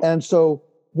 Wow. And so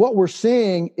what we're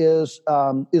seeing is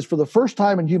for the first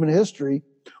time in human history,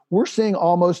 we're seeing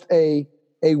almost a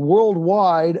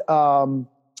worldwide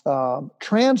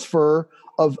transfer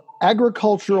of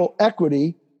agricultural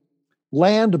equity,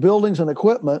 land, buildings, and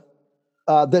equipment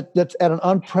that's at an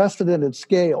unprecedented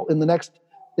scale. In the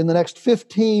next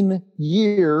 15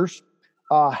 years,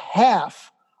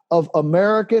 half of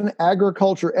American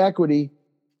agriculture equity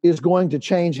is going to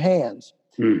change hands.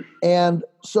 And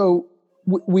so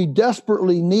we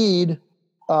desperately need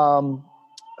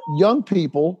young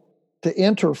people to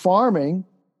enter farming.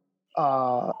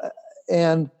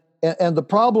 And the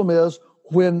problem is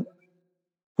when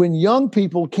young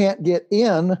people can't get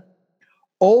in,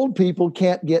 old people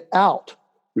can't get out.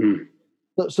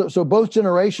 So both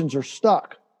generations are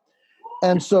stuck.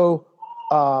 And so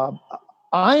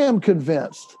I am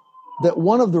convinced that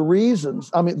one of the reasons,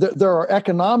 I mean, there are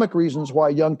economic reasons why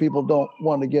young people don't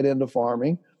want to get into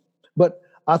farming, but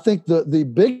I think the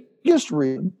biggest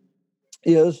reason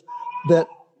is that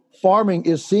farming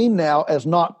is seen now as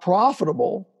not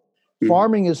profitable.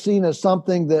 Farming is seen as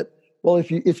something that, well,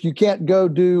 if you can't go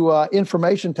do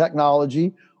information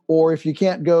technology, or if you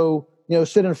can't go,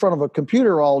 sit in front of a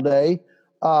computer all day,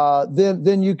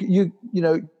 then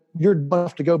you're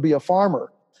enough to go be a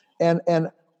farmer.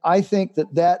 And I think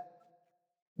that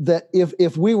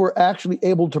if we were actually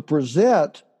able to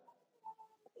present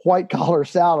white collar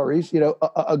salaries,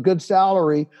 a good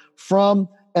salary from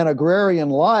an agrarian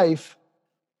life,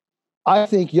 I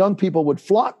think young people would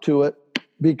flock to it,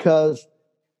 because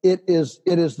it is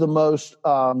the most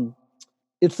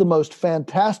it's the most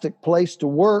fantastic place to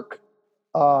work.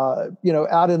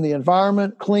 Out in the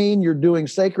environment, clean. You're doing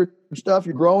sacred stuff.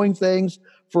 You're growing things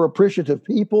for appreciative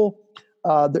people.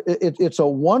 It's a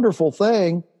wonderful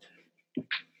thing.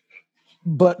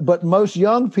 But most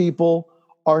young people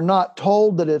are not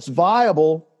told that it's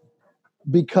viable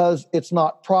because it's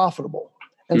not profitable.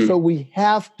 And so we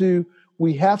have to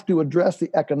address the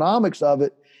economics of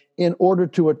it in order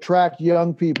to attract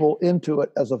young people into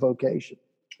it as a vocation.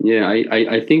 Yeah,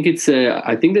 I think it's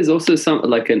I think there's also some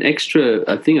like an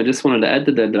extra thing I just wanted to add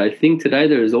to that I think today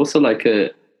there is also like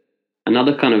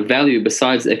another kind of value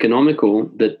besides economical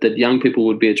that young people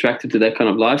would be attracted to that kind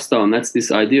of lifestyle. And that's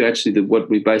this idea actually that what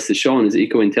we base the show on is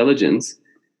eco-intelligence.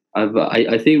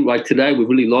 I think like today we've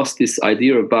really lost this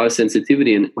idea of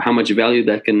biosensitivity and how much value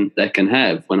that can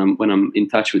have when I'm in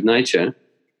touch with nature.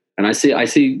 And I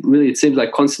see really, it seems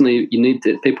like constantly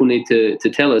people need to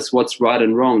tell us what's right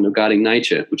and wrong regarding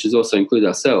nature, which is also include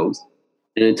ourselves.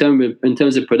 And in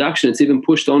terms of production, it's even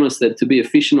pushed on us that to be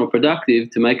efficient or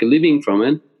productive, to make a living from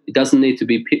it, it doesn't need to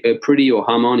be pretty or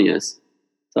harmonious.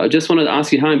 So I just wanted to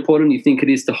ask you how important you think it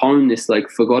is to hone this like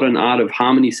forgotten art of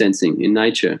harmony sensing in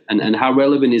nature, and how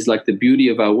relevant is like the beauty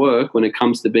of our work when it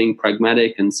comes to being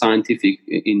pragmatic and scientific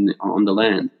on the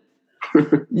land.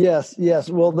 Yes.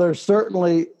 Well, there's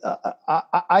certainly.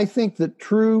 I think that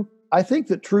true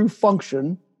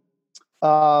function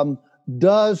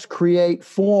does create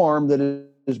form that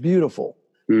is beautiful,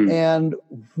 and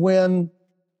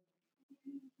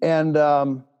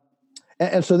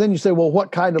so then you say, well,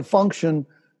 what kind of function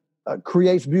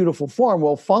creates beautiful form?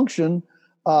 Well, function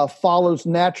follows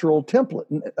natural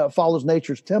template, follows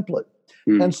nature's template,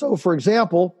 and so for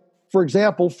example,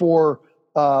 for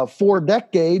 4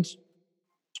 decades.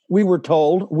 We were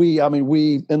told, we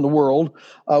in the world,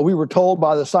 we were told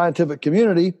by the scientific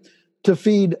community to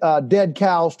feed dead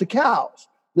cows to cows.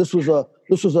 This was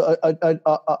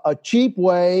a cheap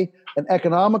way, an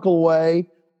economical way.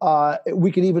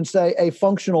 We could even say a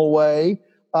functional way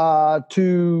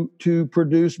to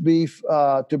produce beef,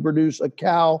 to produce a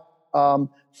cow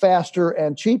faster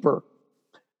and cheaper.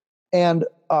 And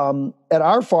at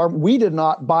our farm, we did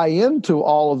not buy into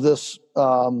all of this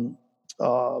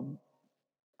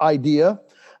idea,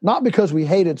 not because we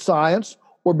hated science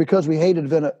or because we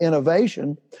hated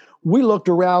innovation. We looked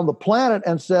around the planet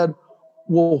and said,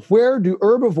 well, where do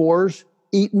herbivores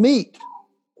eat meat?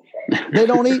 They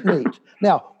don't eat meat.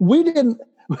 Now, we didn't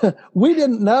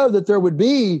know that there would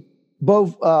be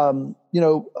bovine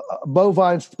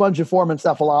spongiform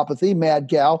encephalopathy, mad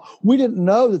cow. We didn't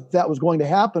know that was going to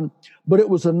happen, but it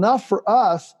was enough for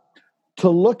us to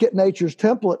look at nature's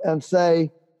template and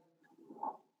say,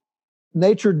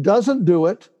 nature doesn't do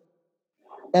it.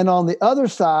 And on the other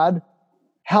side,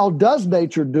 how does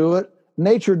nature do it?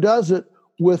 Nature does it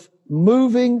with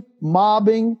moving,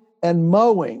 mobbing, and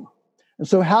mowing. And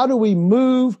so how do we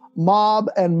move, mob,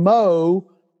 and mow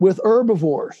with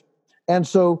herbivores? And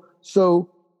so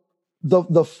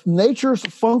the nature's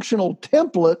functional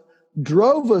template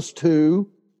drove us to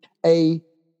a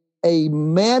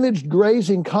managed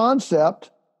grazing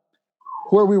concept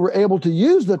where we were able to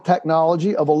use the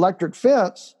technology of electric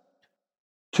fence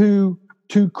to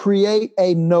create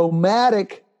a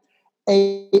nomadic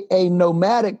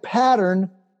pattern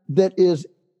that is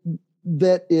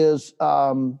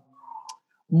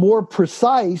more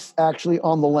precise actually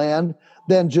on the land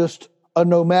than just a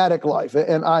nomadic life.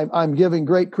 And I'm giving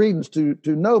great credence to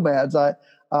nomads. I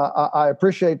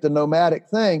appreciate the nomadic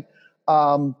thing,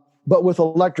 but with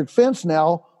electric fence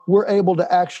now we're able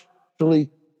to actually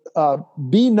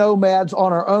be nomads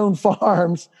on our own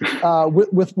farms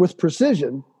with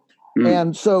precision.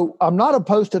 And so I'm not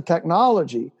opposed to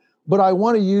technology, but I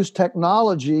want to use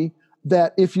technology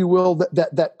that, if you will,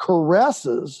 that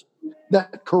caresses the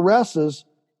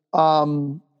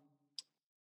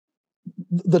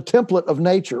template of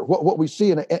nature, what we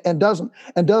see in it, and doesn't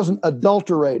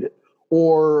adulterate it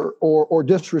or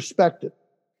disrespect it.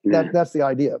 That's the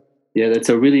idea. Yeah, that's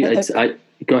a really.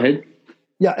 Go ahead.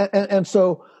 Yeah, and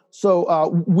so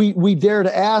we dare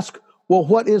to ask, well,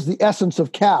 what is the essence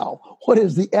of cow? What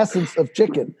is the essence of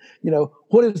chicken?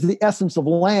 What is the essence of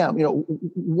lamb?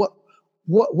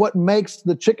 What makes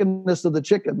the chickenness of the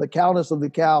chicken, the cowness of the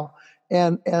cow?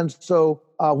 And so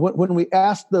when we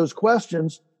ask those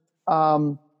questions,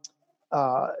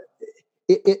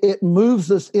 it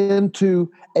moves us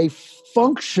into a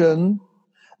function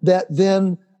that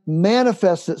then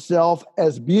manifests itself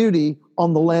as beauty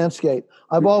on the landscape.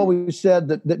 I've always said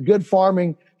that good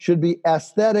farming should be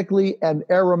aesthetically and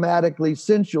aromatically,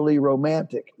 sensually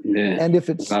romantic. Yeah, and if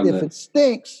it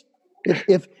stinks,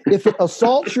 if it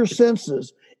assaults your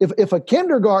senses, if a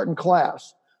kindergarten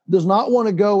class does not want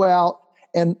to go out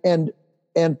and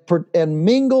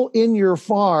mingle in your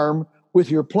farm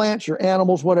with your plants, your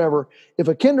animals, whatever, if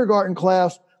a kindergarten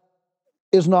class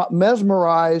is not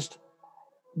mesmerized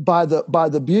by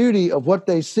the beauty of what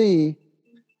they see,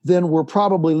 then we're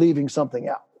probably leaving something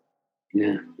out.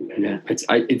 Yeah.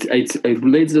 It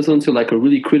leads us on to like a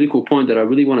really critical point that I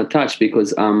really want to touch,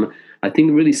 because I think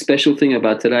the really special thing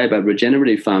about today, about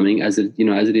regenerative farming, as it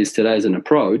is today as an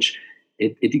approach,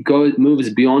 it moves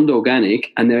beyond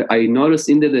organic, and I noticed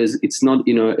in there it's not,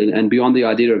 and beyond the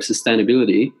idea of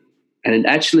sustainability, And it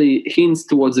actually hints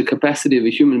towards the capacity of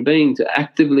a human being to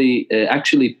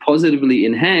actually positively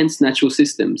enhance natural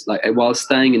systems, like while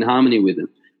staying in harmony with them.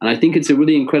 And I think it's a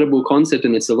really incredible concept,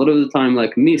 and it's a lot of the time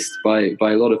like missed by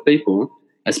a lot of people,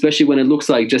 especially when it looks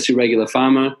like just a regular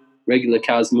farmer, regular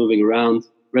cows moving around,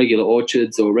 regular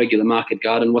orchards or regular market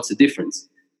garden. What's the difference?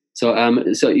 So,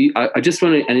 I just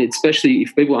want to, and especially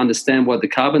if people understand what the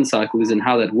carbon cycle is and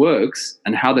how that works,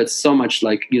 and how that's so much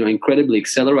like, incredibly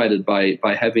accelerated by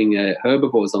having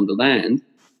herbivores on the land,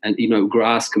 and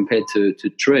grass compared to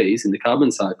trees in the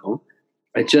carbon cycle.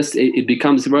 It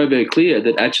becomes very, very clear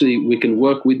that actually we can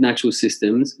work with natural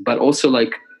systems, but also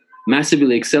like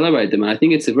massively accelerate them. And I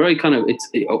think it's a very kind of, it's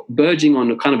verging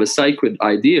on a kind of a sacred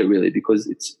idea, really, because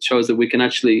it shows that we can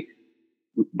actually,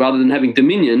 rather than having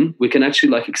dominion, we can actually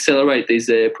like accelerate these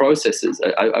processes.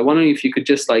 I wonder if you could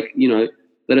just like,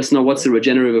 let us know what's the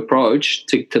regenerative approach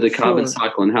to the carbon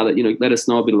cycle, and how that, let us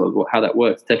know a bit about how that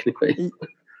works technically.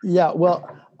 Yeah, well,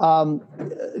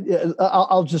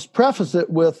 I'll just preface it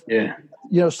with,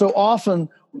 so often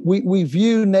we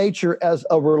view nature as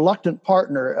a reluctant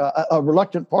partner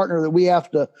that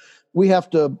we have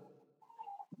to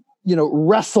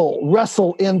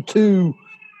wrestle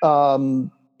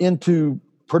into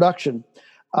production,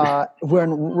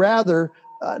 when rather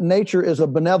nature is a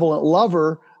benevolent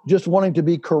lover just wanting to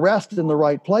be caressed in the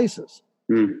right places.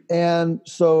 And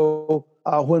so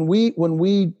when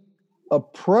we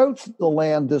approach the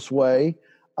land this way,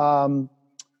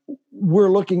 we're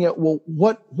looking at, well,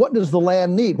 what does the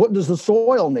land need? What does the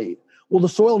soil need? Well, the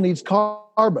soil needs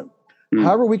carbon.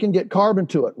 However we can get carbon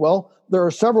to it. Well, there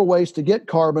are several ways to get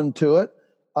carbon to it.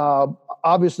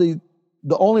 Obviously,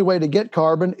 the only way to get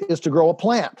carbon is to grow a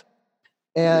plant,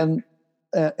 and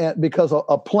because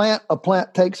a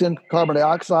plant takes in carbon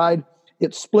dioxide,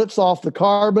 it splits off the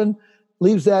carbon,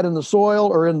 leaves that in the soil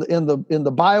or in the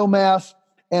biomass,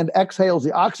 and exhales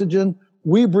the oxygen.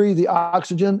 We breathe the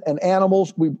oxygen, and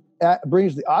animals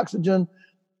breathe the oxygen,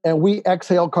 and we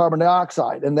exhale carbon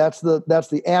dioxide, and that's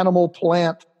the animal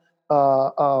plant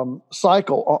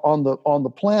cycle on the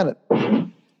planet.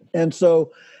 And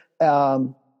so,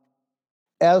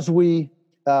 as we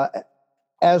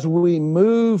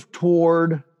move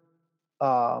toward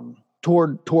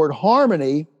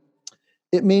harmony,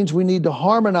 it means we need to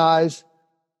harmonize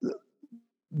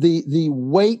the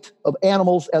weight of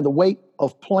animals and the weight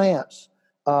of plants.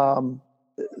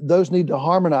 Those need to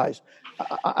harmonize.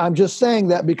 I'm just saying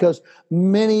that because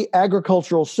many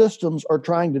agricultural systems are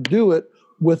trying to do it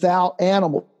without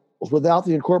animals, without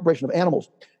the incorporation of animals.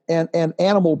 And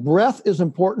animal breath is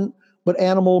important, but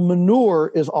animal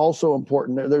manure is also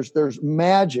important. There's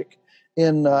magic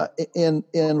in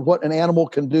what an animal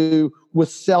can do with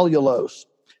cellulose.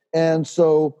 And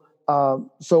so on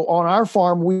our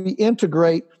farm, we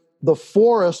integrate the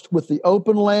forest with the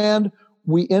open land.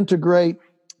 We integrate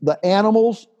the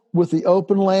animals with the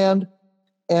open land.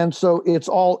 And so it's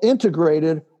all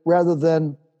integrated rather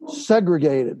than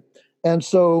segregated. And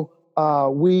so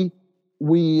we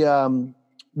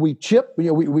chip. We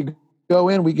go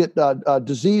in. We get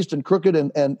diseased and crooked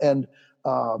and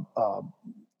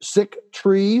sick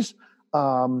trees,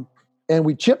 and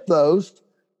we chip those.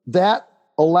 That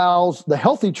allows the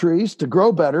healthy trees to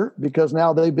grow better because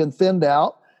now they've been thinned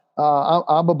out.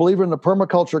 I'm a believer in the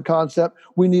permaculture concept.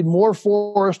 We need more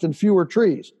forest and fewer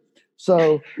trees.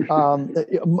 So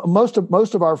most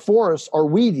of our forests are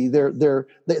weedy.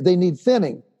 They need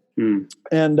thinning.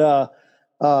 And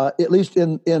at least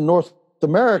in North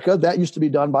America, that used to be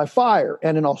done by fire,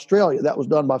 and in Australia, that was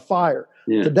done by fire.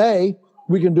 Yeah. Today,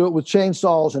 we can do it with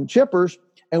chainsaws and chippers,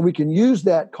 and we can use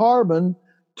that carbon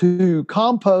to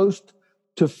compost,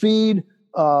 to feed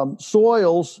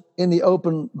soils in the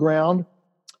open ground,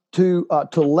 to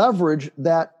leverage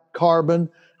that carbon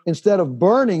instead of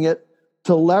burning it,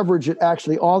 to leverage it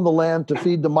actually on the land to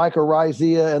feed the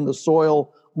mycorrhizae and the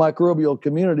soil microbial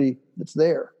community that's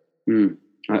there.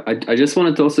 I just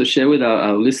wanted to also share with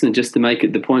our listener, just to make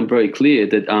the point very clear,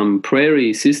 that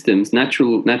prairie systems,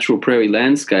 natural prairie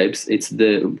landscapes,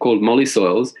 called molly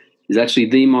soils, is actually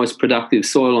the most productive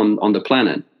soil on the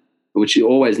planet, which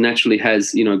always naturally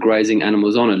has grazing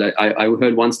animals on it. I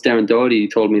heard once Darren Doherty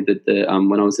told me that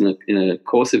when I was in a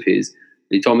course of his,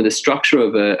 he told me the structure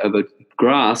of a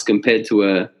grass compared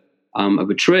to of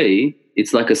a tree,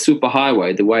 it's like a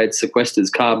superhighway, the way it sequesters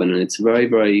carbon, and it's very,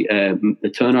 very, the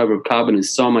turnover of carbon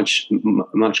is so much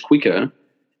quicker.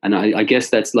 And I guess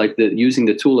that's like using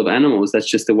the tool of animals. That's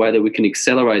just the way that we can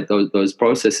accelerate those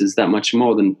processes that much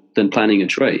more than planting a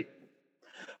tree.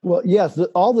 Well, yes,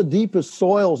 all the deepest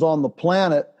soils on the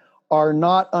planet are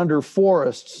not under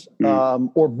forests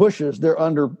or bushes. They're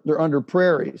under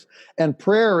prairies, and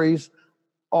prairies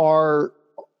are,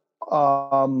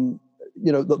 the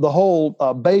whole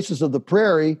basis of the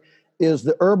prairie is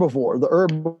the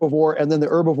herbivore, and then the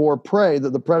herbivore prey,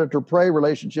 the predator prey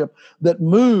relationship that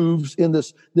moves in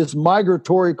this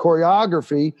migratory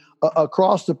choreography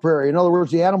across the prairie. In other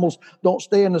words, the animals don't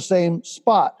stay in the same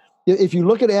spot. If you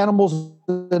look at animals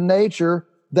in nature,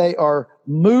 they are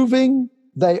moving,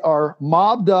 they are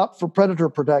mobbed up for predator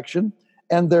protection,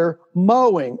 and they're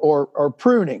mowing or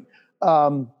pruning.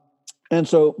 And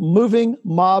so moving,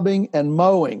 mobbing, and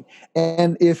mowing.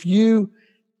 And if you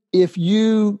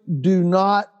do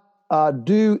not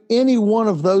do any one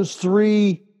of those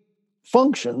three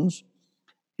functions,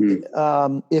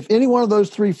 if any one of those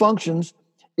three functions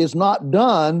is not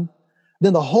done,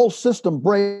 then the whole system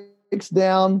breaks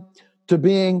down to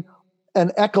being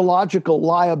an ecological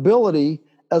liability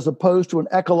as opposed to an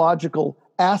ecological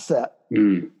asset.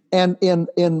 And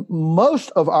in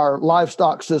most of our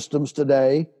livestock systems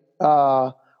today,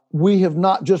 we have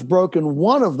not just broken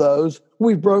one of those,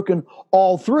 we've broken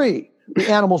all three. The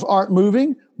animals aren't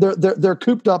moving, they're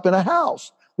cooped up in a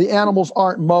house. The animals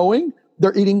aren't mowing,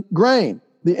 they're eating grain.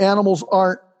 The animals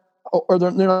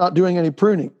they're not doing any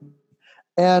pruning.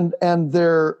 And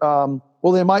they're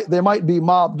they might be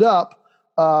mobbed up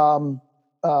in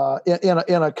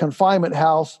a confinement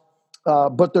house,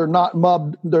 but they're not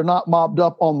mobbed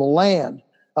up on the land.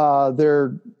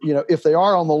 If they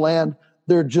are on the land,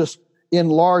 they're just in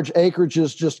large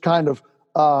acreages, just kind of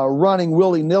running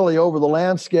willy-nilly over the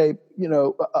landscape,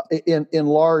 in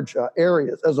large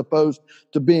areas, as opposed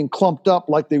to being clumped up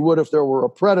like they would if there were a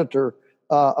predator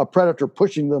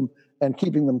pushing them and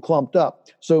keeping them clumped up.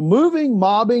 So moving,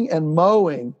 mobbing, and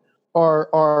mowing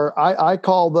are I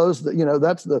call those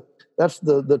that's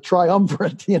the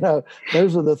triumvirate.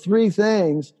 Those are the three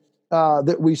things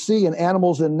that we see in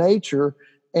animals in nature,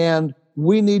 and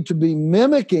we need to be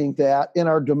mimicking that in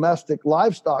our domestic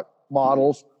livestock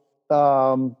models.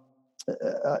 In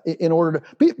order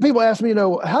to, people ask me,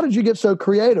 how did you get so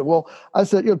creative? Well, I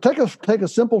said, take a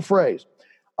simple phrase.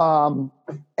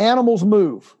 Animals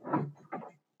move.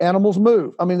 Animals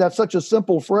move. I mean, that's such a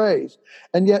simple phrase,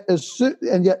 and yet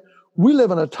we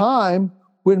live in a time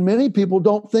when many people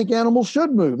don't think animals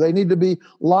should move. They need to be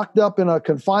locked up in a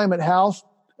confinement house,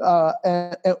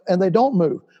 and they don't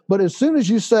move. But as soon as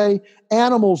you say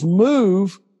animals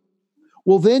move,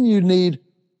 well, then you need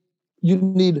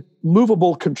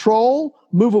movable control,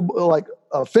 movable like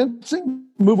fencing,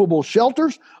 movable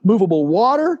shelters, movable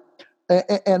water,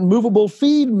 and movable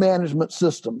feed management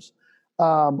systems.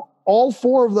 All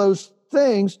four of those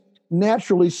things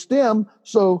naturally stem.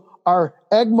 So our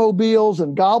egg mobiles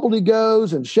and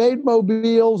gobbledygoes and shade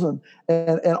mobiles and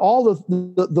all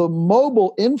the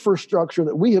mobile infrastructure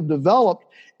that we have developed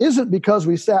isn't because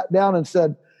we sat down and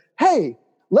said, hey,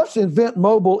 let's invent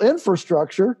mobile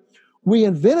infrastructure. We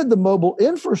invented the mobile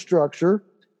infrastructure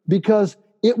because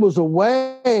it was a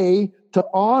way to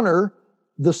honor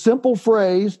the simple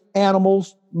phrase,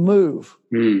 animals move.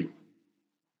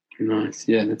 Nice.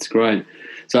 Yeah, that's great.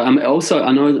 So I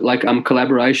know that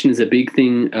collaboration is a big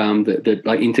thing, that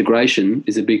like integration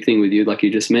is a big thing with you, like you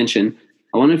just mentioned.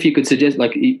 I wonder if you could suggest,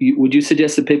 would you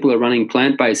suggest that people are running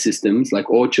plant-based systems like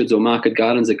orchards or market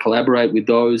gardens that collaborate with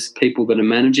those people that are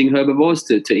managing herbivores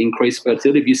to increase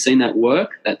fertility? Have you seen that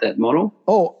work, that model?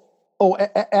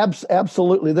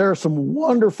 Absolutely. There are some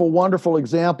wonderful, wonderful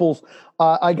examples.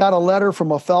 I got a letter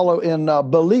from a fellow in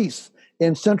Belize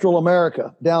in Central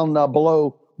America, down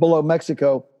below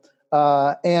Mexico,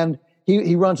 and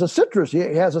he runs a citrus. He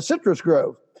has a citrus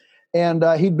grove. And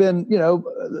he'd been,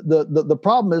 the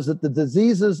problem is that the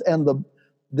diseases and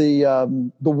the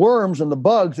worms and the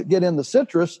bugs that get in the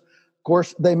citrus, of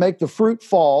course, they make the fruit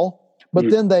fall, but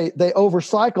then they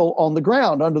overcycle on the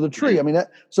ground under the tree. I mean,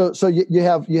 so you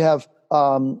have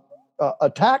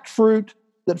attacked fruit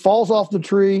that falls off the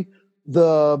tree.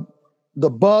 The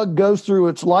bug goes through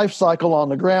its life cycle on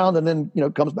the ground and then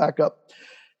comes back up.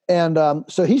 And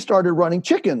so he started running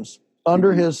chickens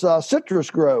under his citrus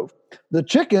grove. The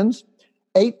chickens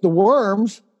ate the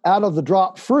worms out of the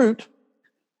dropped fruit.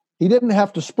 He didn't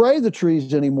have to spray the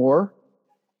trees anymore.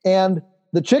 And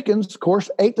the chickens, of course,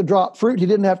 ate the dropped fruit. He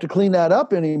didn't have to clean that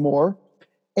up anymore.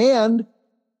 And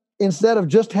instead of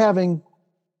just having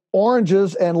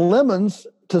oranges and lemons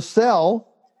to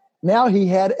sell, now he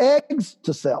had eggs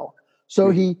to sell.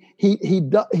 So he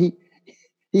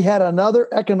had another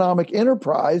economic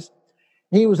enterprise.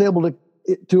 He was able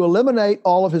to eliminate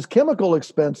all of his chemical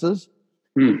expenses,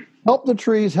 help the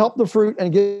trees, help the fruit,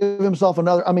 and give himself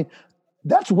another. I mean,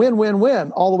 that's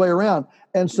win-win-win all the way around.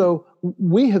 And so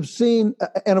we have seen,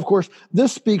 and of course,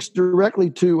 this speaks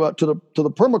directly to the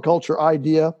permaculture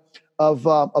idea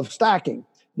of stacking.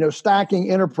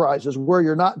 stacking enterprises where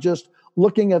you're not just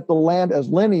looking at the land as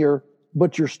linear,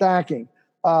 but you're stacking.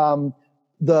 The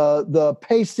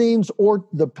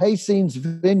Pacines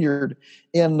vineyard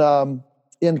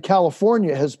in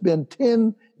California has been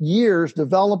 10 years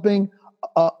developing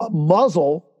a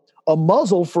muzzle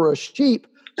for a sheep,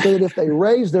 so that if they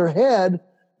raise their head,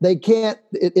 they can't.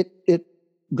 It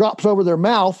drops over their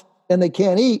mouth and they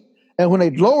can't eat. And when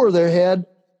they lower their head,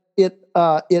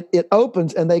 it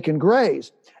opens and they can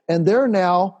graze. And they're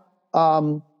now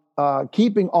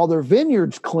keeping all their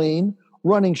vineyards clean,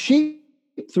 running sheep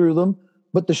through them,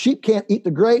 but the sheep can't eat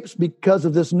the grapes because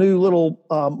of this new little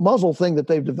muzzle thing that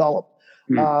they've developed.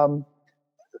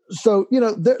 So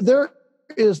there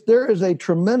is a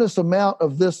tremendous amount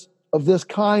of this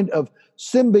kind of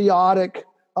symbiotic,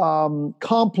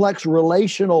 complex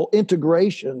relational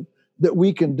integration that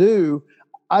we can do.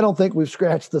 I don't think we've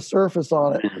scratched the surface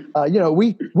on it.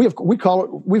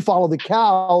 We follow the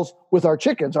cows with our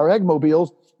chickens, our egg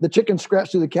mobiles. The chickens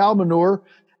scratch through the cow manure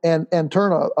and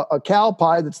turn a cow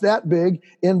pie that's that big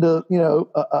into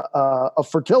a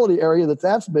fertility area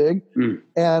that's big,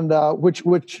 and which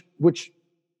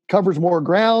covers more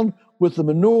ground with the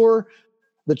manure.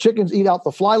 The chickens eat out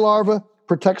the fly larvae,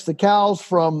 protects the cows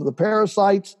from the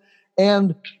parasites,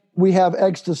 and we have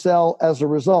eggs to sell as a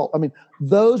result. I mean,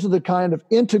 those are the kind of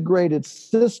integrated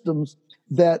systems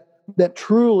that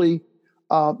truly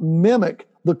mimic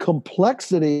the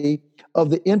complexity of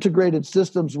the integrated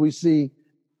systems we see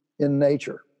in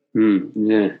nature.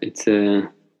 Yeah, it's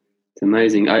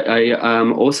amazing. I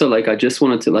also I just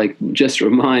wanted to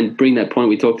bring that point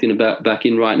we talked about back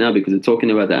in right now, because we're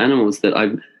talking about the animals, that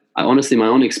I honestly, my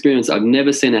own experience, I've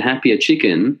never seen a happier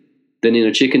chicken than in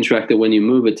a chicken tractor when you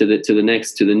move it to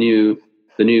the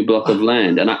new block of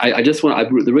land. And I just want,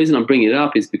 the reason I'm bringing it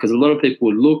up is because a lot of people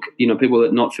would look, people that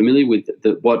are not familiar with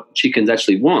what chickens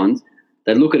actually want,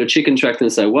 they look at a chicken tractor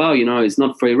and say, wow, it's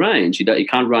not free range. You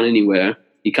can't run anywhere.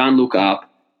 You can't look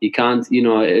up. You can't,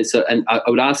 and I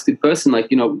would ask the person,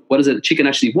 what does a chicken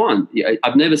actually want?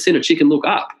 I've never seen a chicken look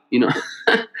up,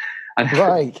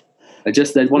 Right.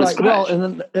 They want to scratch. Well,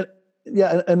 and then,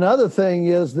 another thing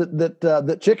is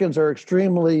that chickens are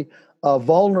extremely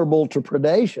vulnerable to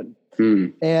predation.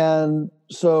 And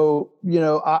so,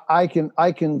 I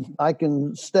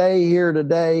can stay here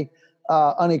today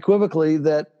unequivocally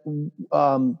that,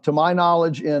 to my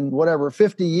knowledge, in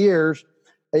 50 years,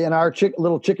 in our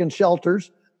little chicken shelters,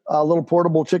 little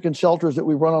portable chicken shelters that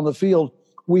we run on the field,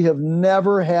 we have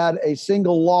never had a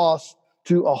single loss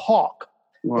to a hawk.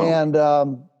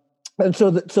 Wow. And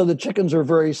so the chickens are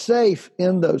very safe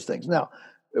in those things. Now,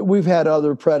 we've had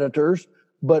other predators,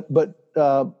 but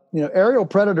aerial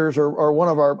predators are one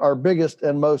of our biggest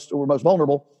and most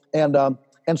vulnerable. And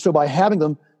so by having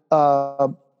them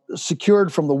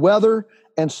secured from the weather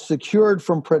and secured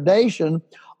from predation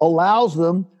allows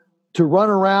them to run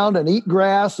around and eat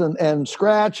grass and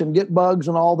scratch and get bugs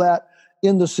and all that.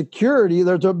 In the security,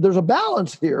 there's a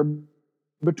balance here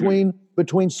between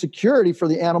security for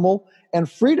the animal and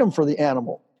freedom for the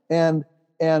animal, and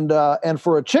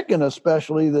for a chicken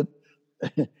especially, that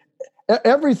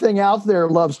everything out there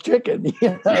loves chicken.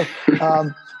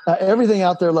 Everything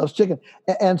out there loves chicken,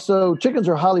 and so chickens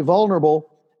are highly vulnerable.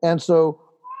 And so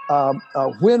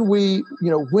when we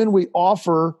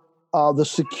offer the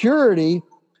security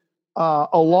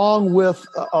along with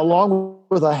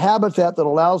a habitat that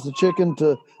allows the chicken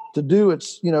to do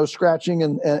its scratching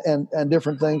and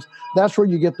different things, that's where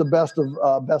you get the best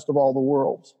of all the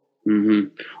worlds. Mm-hmm.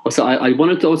 Also, I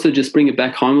wanted to also just bring it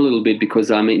back home a little bit,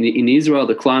 because in Israel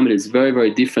the climate is very,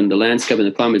 very different. The landscape and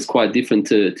the climate is quite different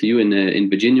to you in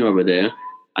Virginia over there.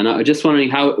 And I'm just wondering,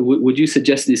 how would you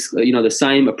suggest this? The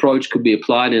same approach could be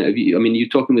applied. And you're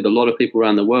talking with a lot of people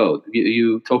around the world.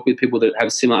 You talk with people that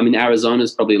have similar. Arizona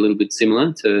is probably a little bit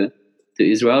similar to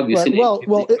Israel. Have you seen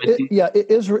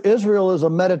Israel is a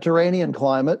Mediterranean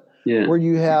climate, where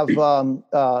you have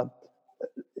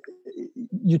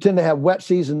you tend to have wet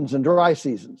seasons and dry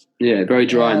seasons. Yeah, very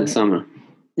dry in the summer.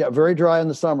 Yeah, very dry in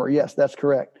the summer. Yes, that's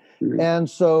correct. Mm-hmm. And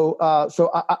so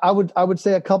I would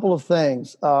say a couple of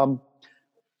things.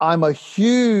 I'm a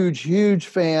huge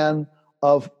fan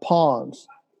of ponds.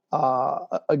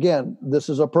 Again, this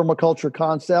is a permaculture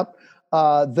concept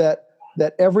that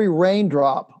every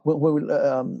raindrop.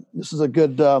 This is a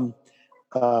good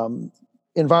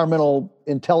environmental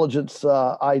intelligence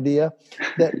idea,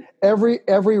 that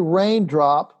every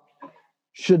raindrop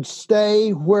should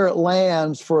stay where it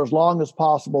lands for as long as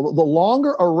possible. The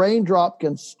longer a raindrop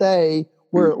can stay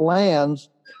where it lands,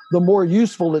 the more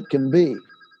useful it can be.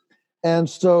 And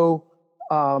so,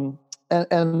 so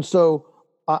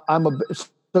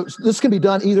this can be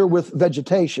done either with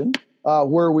vegetation,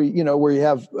 where where you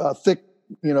have thick,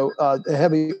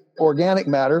 heavy organic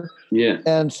matter. Yeah.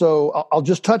 And so I'll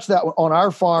just touch that on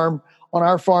our farm. On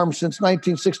our farm since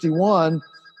 1961,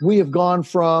 we have gone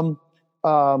from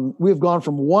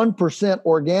 1%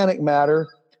 organic matter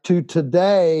to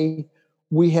today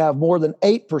we have more than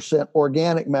 8%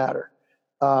 organic matter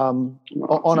on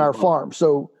our farm.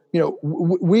 So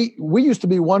we used to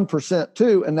be 1%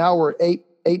 too, and now we're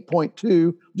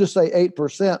 8.2. Just say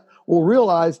 8%. We'll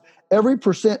realize every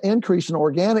percent increase in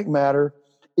organic matter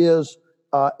is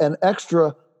an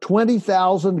extra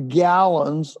 20,000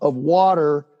 gallons of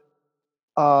water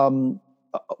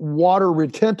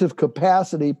retentive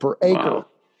capacity per acre. Wow.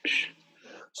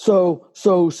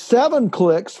 So 7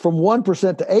 clicks from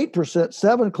 1% to 8%,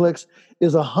 7 clicks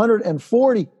is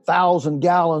 140,000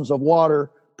 gallons of water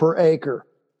per acre.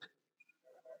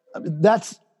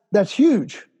 That's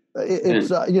huge.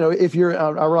 It's if you're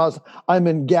I realize I'm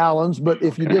in gallons, but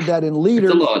if you did that in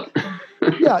liters, it's a lot.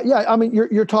 yeah. I mean,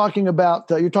 you're talking about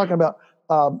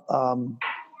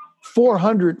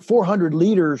 400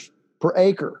 liters per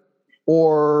acre,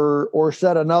 or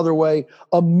said another way,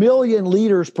 1 million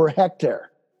liters per hectare.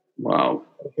 Wow.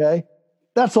 Okay,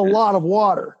 that's a lot of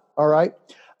water. All right.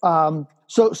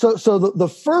 So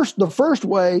the first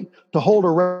way to hold a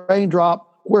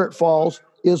raindrop where it falls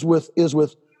is with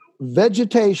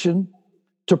vegetation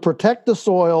to protect the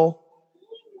soil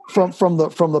from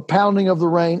the pounding of the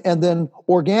rain, and then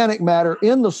organic matter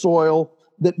in the soil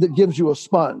that gives you a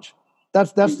sponge.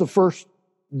 That's the first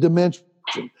dimension.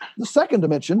 The second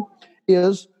dimension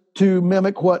is to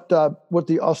mimic what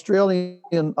the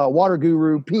Australian water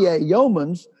guru P.A.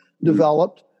 Yeomans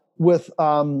developed with.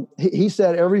 He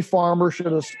said every farmer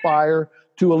should aspire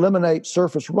to eliminate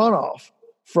surface runoff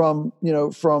from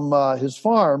his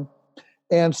farm,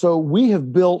 and so we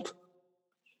have built,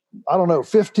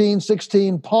 15,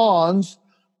 16 ponds,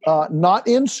 not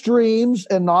in streams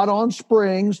and not on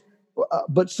springs,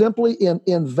 but simply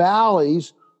in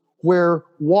valleys where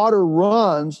water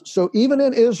runs. So even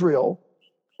in Israel,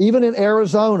 even in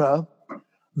Arizona,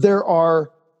 there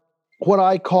are what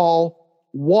I call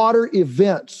water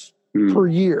events per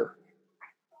year.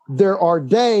 There are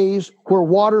days where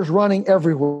water's running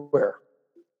everywhere.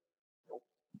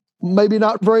 Maybe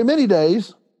not very many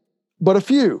days, but a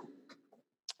few,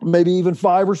 maybe even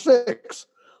 5 or 6.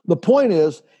 The point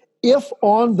is, if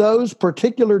on those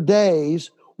particular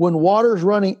days when water's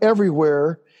running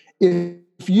everywhere,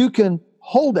 if you can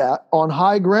hold that on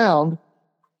high ground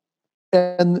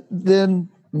and then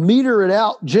meter it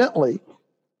out gently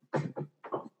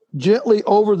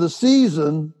over the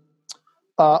season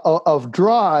of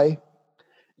dry,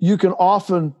 you can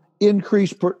often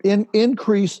increase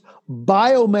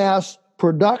biomass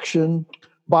production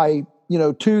by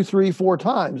 2, 3, 4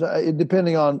 times,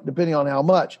 depending on how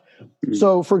much.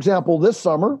 So, for example, this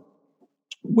summer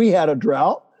we had a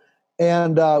drought,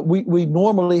 and we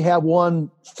normally have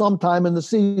one sometime in the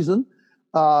season.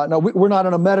 Now we're not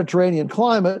in a Mediterranean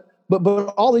climate, but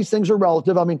all these things are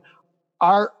relative. I mean,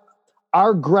 our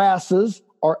grasses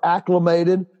are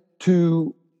acclimated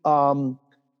to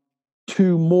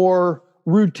more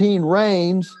routine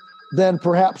rains than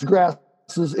perhaps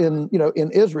grasses in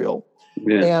Israel.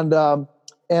 Yeah.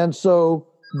 And so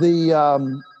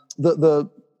the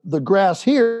grass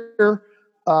here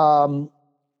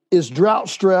is drought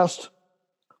stressed,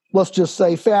 let's just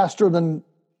say, faster than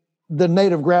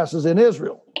native grasses in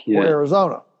Israel or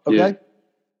Arizona. Okay. Yeah.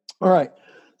 All right.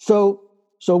 So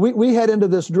we head into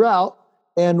this drought,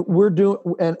 and we're doing,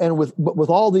 and with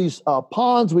all these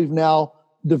ponds we've now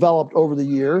developed over the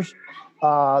years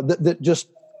that just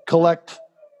collect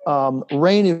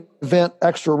rain event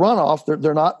extra runoff.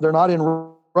 They're not in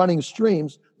running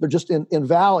streams. They're just in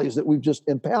valleys that we've just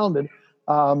impounded.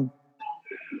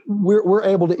 We're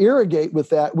able to irrigate with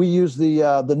that. We use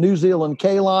the New Zealand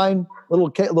K-line, the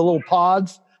little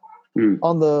pods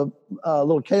on the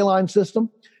little K-line system,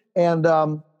 and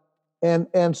so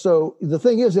the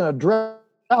thing is, in a drought,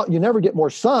 you never get more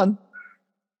sun,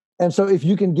 and so if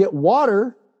you can get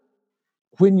water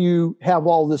when you have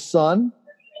all this sun,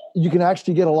 you can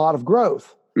actually get a lot of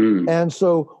growth. And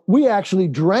so we actually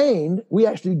drained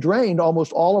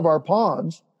almost all of our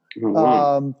ponds. Oh,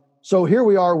 wow. So here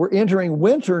we are, we're entering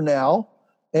winter now,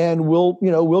 and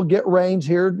we'll get rains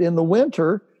here in the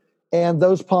winter, and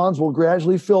those ponds will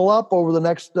gradually fill up over the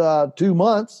next 2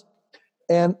 months,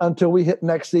 and until we hit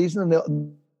next season,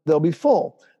 and they'll be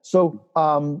full. So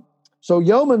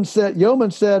Yeoman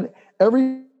said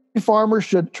every farmer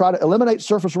should try to eliminate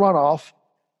surface runoff.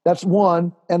 That's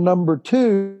one. And number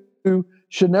 2,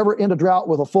 should never end a drought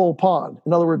with a full pond.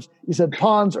 In other words, he said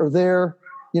ponds are there,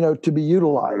 to be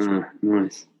utilized.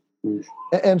 Nice. Yes.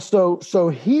 And so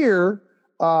here,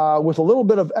 with a little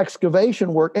bit of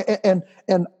excavation work,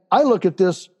 and I look at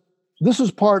this. This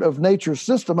is part of nature's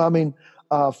system. I mean,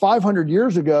 500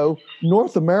 years ago,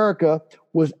 North America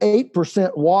was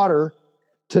 8% water.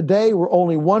 Today, we're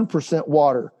only 1%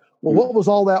 water. Well, what was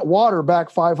all that water back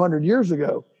 500 years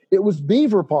ago? It was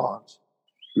beaver ponds.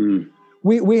 Mm.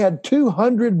 We had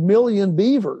 200 million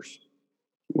beavers.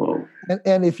 Whoa.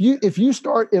 And if you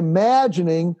start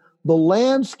imagining the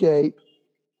landscape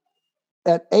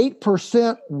at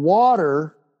 8%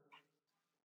 water,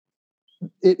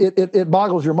 it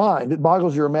boggles your mind. It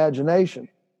boggles your imagination.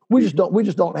 We just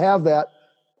don't have that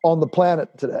on the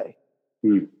planet today.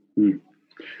 Mm.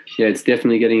 Yeah, it's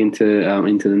definitely getting into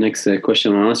the next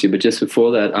question I want to ask you. But just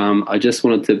before that, I just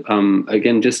wanted to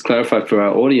again just clarify for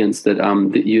our audience that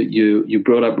that you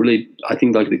brought up really, I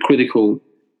think, like the critical,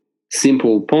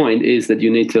 simple point is that you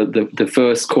need to the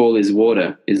first call is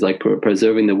water, is like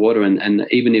preserving the water, and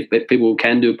even if people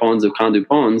can do ponds or can't do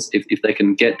ponds, if they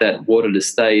can get that water to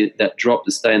stay, that drop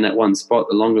to stay in that one spot,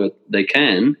 the longer they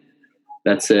can,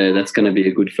 that's going to be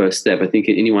a good first step. I think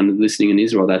anyone listening in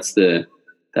Israel, I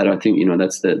think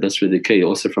that's really the key.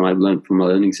 Also, I've learned from my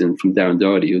learnings and from Darren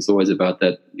Doherty, it was always about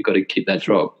that. You got to keep that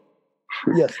drop.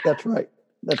 Yes, that's right.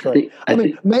 That's right. I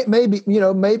mean,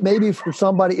 maybe for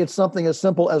somebody, it's something as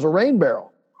simple as a rain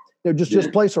barrel.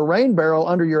 Just place a rain barrel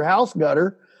under your house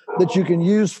gutter that you can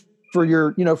use for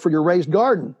your raised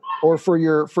garden, or for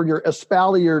your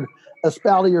espaliered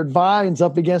vines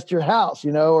up against your house,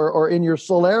 or in your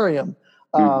solarium.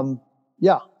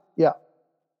 Yeah.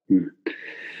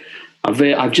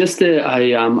 I've just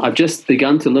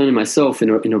begun to learn myself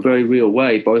in a very real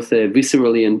way, both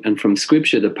viscerally and from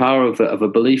Scripture, the power of a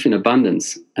belief in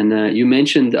abundance. And you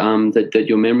mentioned that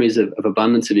your memories of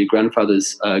abundance of your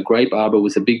grandfather's grape arbor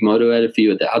was a big motivator for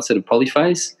you at the outset of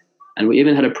Polyface. And we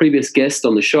even had a previous guest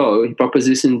on the show. He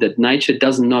propositioned that nature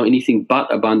doesn't know anything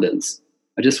but abundance.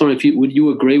 I just wonder would you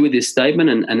agree with this statement,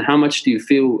 and how much do you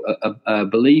feel a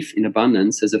belief in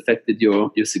abundance has affected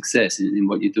your success in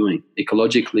what you're doing,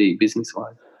 ecologically,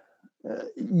 business-wise?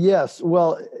 Yes.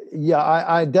 Well, yeah,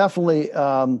 I definitely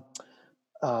have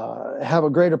a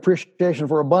great appreciation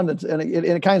for abundance. And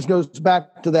it kind of goes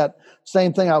back to that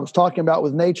same thing I was talking about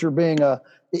with nature being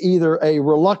either a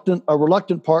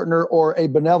reluctant partner or a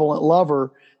benevolent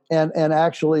lover. And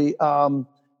actually,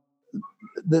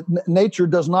 that nature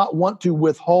does not want to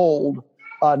withhold.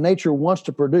 Nature wants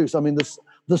to produce. I mean,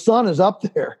 the sun is up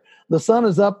there. The sun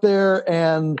is up there,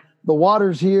 and the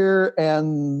water's here,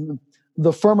 and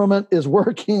the firmament is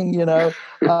working.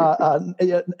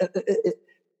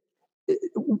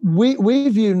 We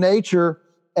view nature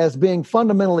as being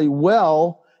fundamentally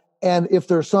well, and if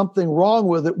there's something wrong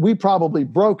with it, we probably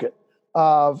broke it.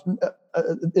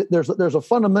 There's a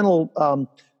fundamental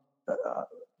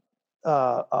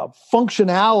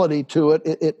functionality to it.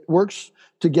 It works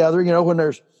together.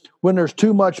 When there's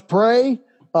too much prey,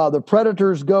 the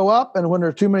predators go up, and when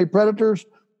there's too many predators,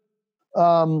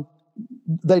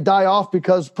 they die off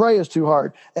because prey is too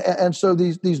hard. And so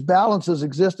these balances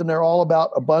exist, and they're all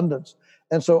about abundance.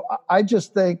 And so I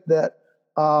just think that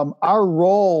our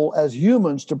role as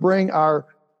humans to bring our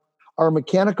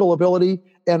mechanical ability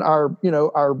and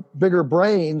our bigger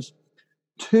brains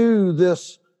to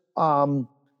this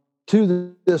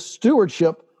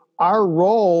stewardship, our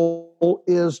role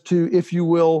is to, if you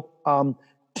will,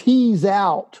 tease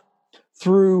out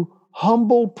through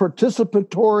humble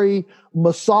participatory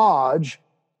massage,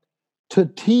 to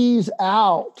tease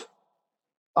out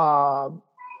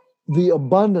the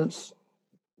abundance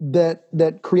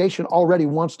that creation already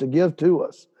wants to give to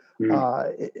us.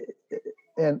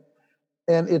 And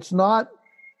it's not,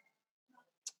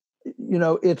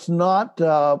 it's not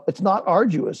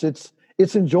arduous. It's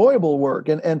enjoyable work.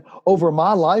 And over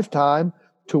my lifetime,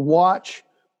 to watch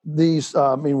these,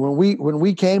 when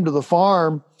we came to the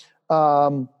farm,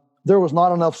 there was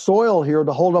not enough soil here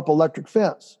to hold up electric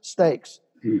fence stakes.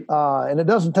 And it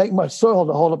doesn't take much soil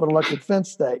to hold up an electric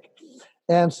fence stake.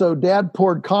 And so Dad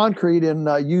poured concrete in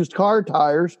used car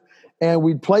tires, and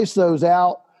we'd place those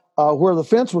out where the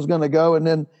fence was going to go. And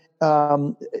then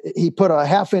he put a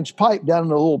 1/2-inch pipe down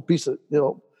in a little piece of,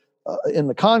 in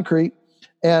the concrete.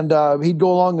 And he'd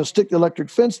go along and stick the electric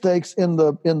fence stakes in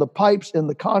the pipes in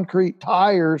the concrete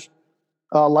tires,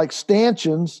 like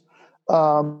stanchions,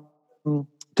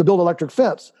 to build electric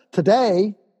fence.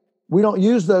 Today, we don't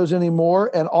use those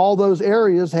anymore, and all those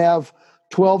areas have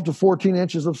 12 to 14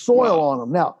 inches of soil on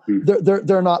them. Now,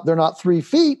 they're not 3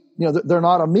 feet. They're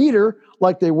not a meter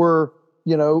like they were,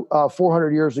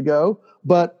 400 years ago.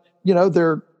 But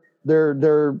they're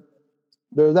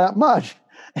that much,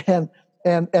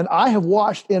 And I have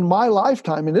watched in my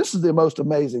lifetime, and this is the most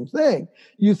amazing thing.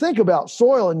 You think about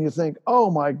soil and you think, oh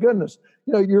my goodness,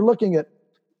 you're looking at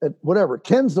whatever,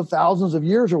 tens of thousands of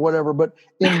years or whatever. But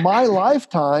in my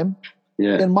lifetime,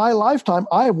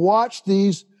 I have watched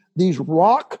these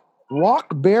rock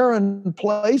barren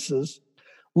places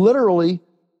literally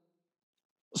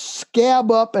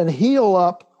scab up and heal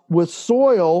up with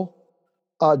soil,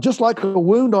 just like a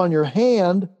wound on your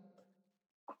hand.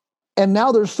 And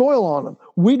now there's soil on them.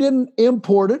 We didn't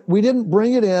import it. We didn't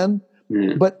bring it in.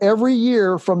 Yeah. But every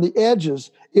year from the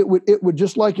edges, it would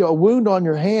just like a wound on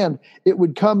your hand, it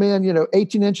would come in,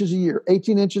 18 inches a year,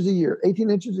 18 inches a year, 18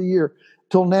 inches a year,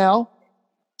 till now.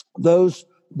 Those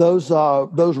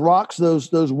rocks,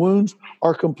 those wounds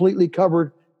are completely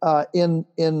covered in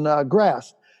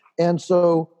grass, and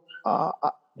so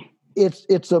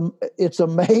it's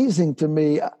amazing to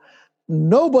me.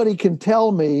 Nobody can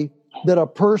tell me that a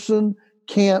person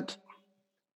can't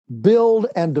build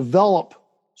and develop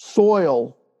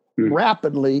soil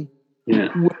rapidly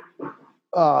with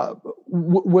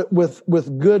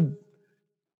good,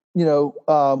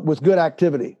 with good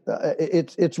activity.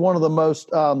 It's one of the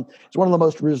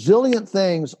most resilient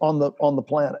things on the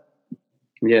planet.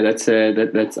 Yeah, that's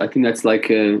I think that's like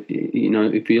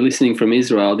if you're listening from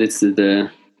Israel,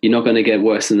 you're not going to get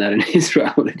worse than that in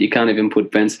Israel. That you can't even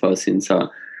put fence posts in. So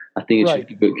I think it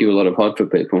should give a lot of hope for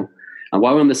people. And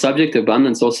while we're on the subject of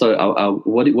abundance, also,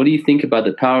 what do you think about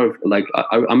the power of, like,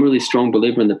 I'm a really strong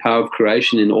believer in the power of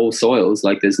creation in all soils.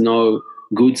 Like, there's no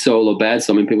good soil or bad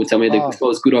soil. I mean, people tell me the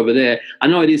soil is good over there. I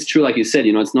know it is true, like you said,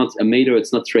 it's not a meter,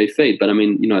 it's not 3 feet, but I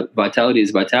mean, vitality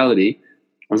is vitality.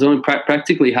 And so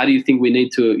practically, how do you think we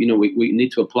need to, we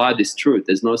need to apply this truth?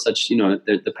 There's no such,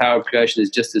 the power of creation is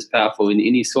just as powerful in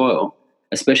any soil,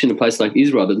 especially in a place like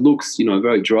Israel that looks,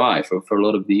 very dry for a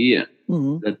lot of the year.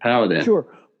 Mm-hmm. That power there. Sure.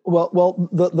 Well,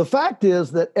 the fact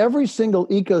is that every single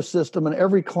ecosystem and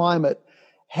every climate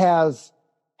has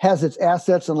its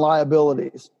assets and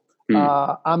liabilities.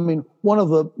 I mean, one of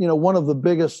the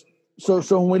biggest. So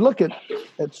when we look at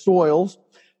soils,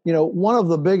 one of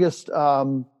the biggest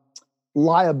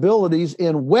liabilities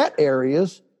in wet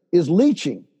areas is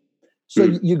leaching. So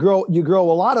you grow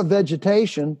a lot of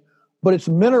vegetation, but it's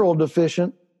mineral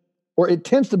deficient, or it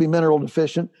tends to be mineral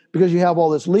deficient because you have all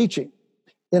this leaching.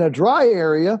 In a dry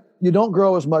area, you don't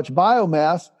grow as much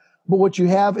biomass, but what you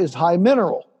have is high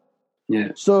mineral.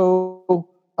 Yeah. So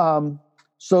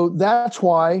that's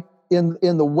why in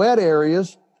the wet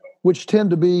areas, which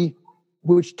tend to be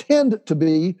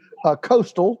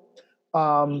coastal,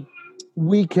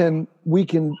 we can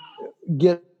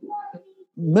get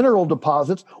mineral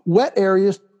deposits. Wet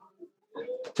areas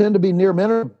tend to be near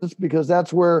minerals because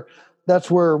that's where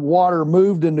water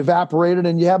moved and evaporated,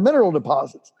 and you have mineral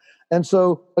deposits. And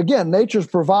so, again, nature's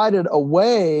provided a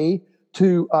way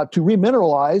to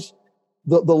remineralize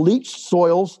the leached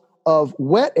soils of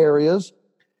wet areas.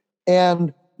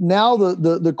 And now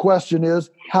the question is,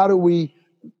 how do we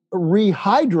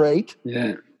rehydrate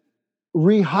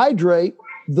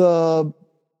the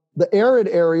arid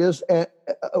areas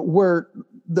where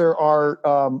there are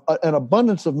an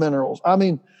abundance of minerals? I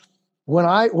mean, when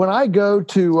I go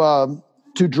to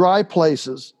dry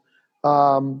places,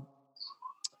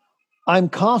 I'm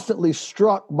constantly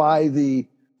struck by the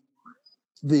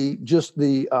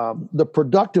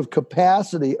productive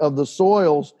capacity of the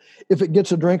soils. If it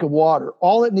gets a drink of water,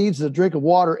 all it needs is a drink of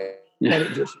water,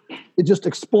 and it just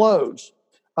explodes.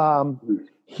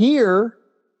 Here,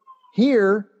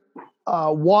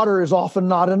 water is often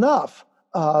not enough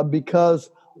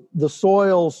because the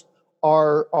soils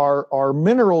are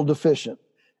mineral deficient,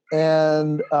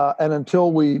 and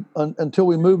until we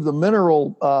move the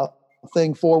mineral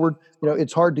thing forward,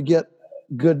 it's hard to get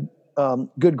good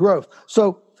growth.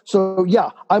 So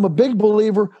yeah, I'm a big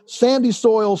believer. Sandy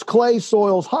soils, clay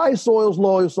soils, high soils,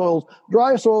 low soils,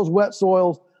 dry soils, wet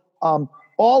soils,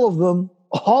 all of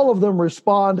them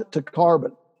respond to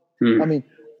carbon. I mean,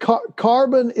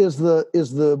 carbon is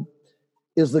the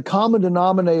common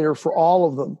denominator for all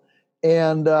of them,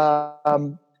 and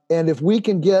if we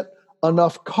can get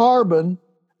enough carbon,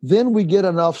 then we get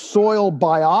enough soil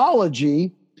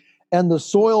biology. And the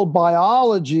soil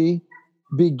biology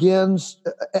begins,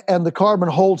 and the carbon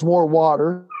holds more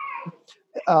water.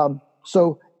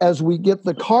 So as we get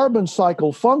the carbon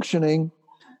cycle functioning,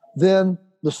 then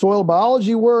the soil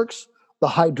biology works, the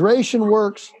hydration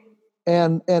works,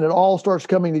 and it all starts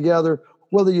coming together.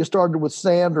 whether you started with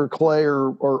sand or clay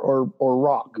or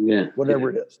rock,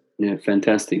 whatever it is. Yeah,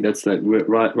 fantastic. That's right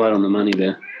on the money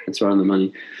there. That's right on the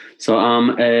money. So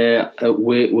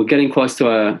we're getting close to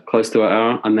our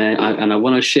hour, and I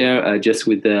want to share just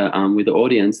with the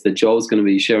audience that Joel's going to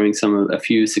be sharing a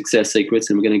few success secrets,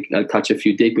 and we're going to touch a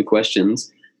few deeper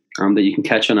questions that you can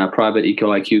catch on our private Eco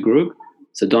IQ group.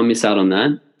 So don't miss out on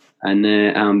that.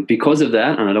 And because of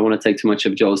that, and I don't want to take too much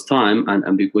of Joel's time,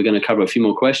 and we're going to cover a few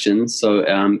more questions. So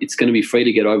it's going to be free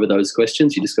to get over those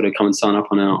questions. You just got to come and sign up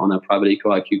on our private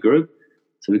Eco IQ group.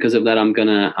 So because of that, I'm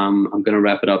gonna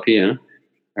wrap it up here.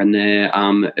 And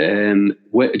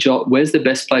Joel, where's the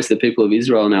best place that people of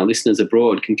Israel and our listeners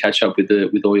abroad can catch up with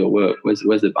all your work?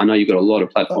 I know you've got a lot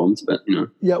of platforms, but you know.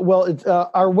 Yeah, well, it's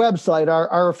our website.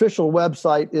 Our official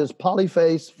website is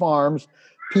Polyface Farms.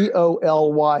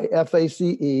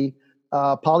 Polyface,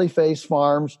 Polyface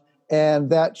Farms, and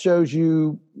that shows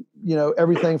you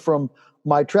everything from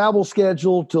my travel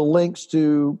schedule to links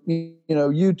to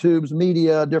YouTube's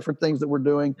media, different things that we're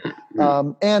doing,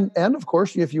 and of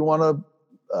course, if you want to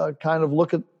kind of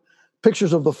look at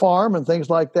pictures of the farm and things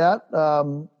like that,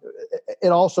 it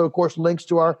also, of course, links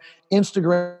to our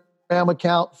Instagram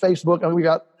account, Facebook. I mean, we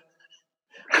got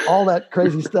all that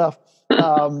crazy stuff.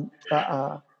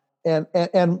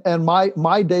 And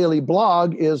my daily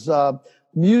blog is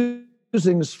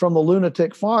musings from the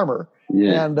lunatic farmer.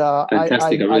 Yeah, and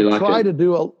fantastic. I really try to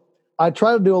do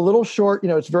a little short.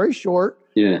 It's very short.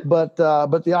 Yeah. But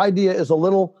the idea is a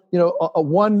little,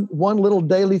 one little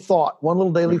daily thought,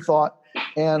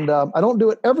 and I don't do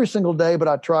it every single day, but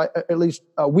I try at least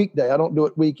a weekday. I don't do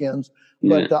it weekends,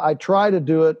 but I try to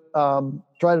do it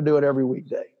every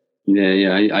weekday.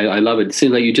 Yeah, I love it. It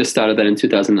seems like you just started that in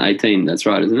 2018. That's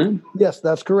right, isn't it? Yes,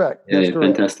 that's correct. That's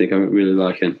correct. Fantastic. I really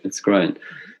like it. It's great.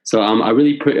 So I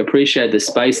really appreciate the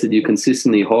space that you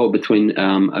consistently hold between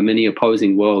many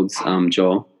opposing worlds,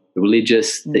 Joel. The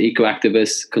religious, the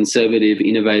eco-activist, conservative,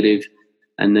 innovative,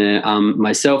 and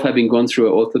myself having gone through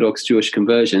an Orthodox Jewish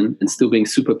conversion and still being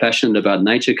super passionate about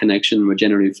nature connection and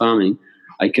regenerative farming,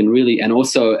 I can really, and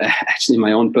also actually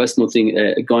my own personal thing,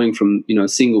 going from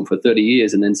single for 30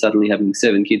 years and then suddenly having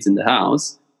 7 kids in the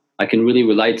house, I can really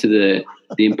relate to the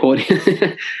importance.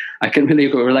 I can really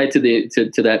relate to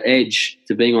that edge,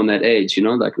 to being on that edge,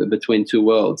 like between two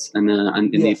worlds, and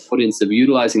the importance of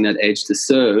utilizing that edge to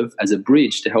serve as a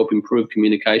bridge to help improve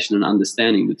communication and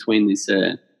understanding between these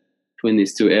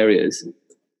two areas.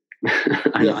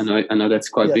 I know that's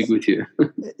quite big with you.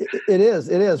 It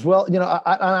is. Well,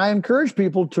 I encourage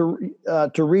people to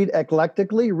read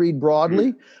eclectically, read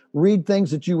broadly, read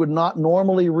things that you would not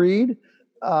normally read,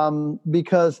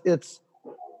 because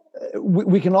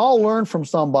we can all learn from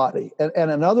somebody, and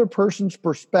another person's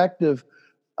perspective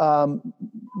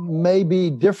may be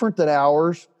different than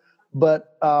ours,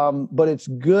 but it's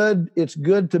good. It's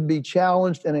good to be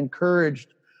challenged and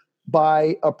encouraged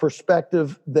by a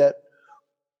perspective that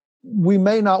we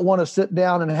may not want to sit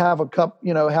down and have a cup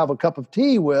of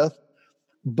tea with,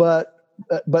 but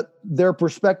their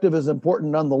perspective is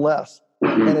important nonetheless,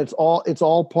 and it's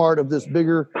all part of this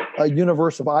bigger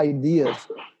universe of ideas.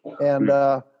 And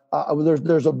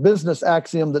there's a business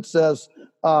axiom that says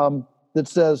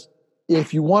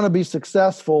if you want to be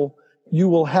successful, you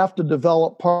will have to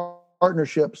develop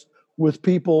partnerships with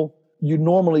people you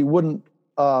normally wouldn't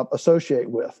associate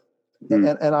with.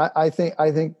 And I think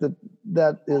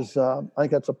that is I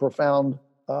think that's a profound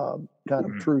kind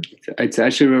of truth. It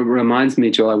actually reminds me,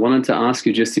 Joel. I wanted to ask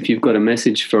you just if you've got a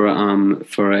message for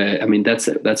I mean that's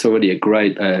already a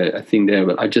great thing there,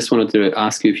 but I just wanted to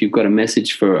ask you if you've got a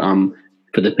message for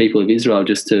the people of Israel,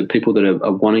 just to people that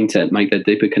are wanting to make that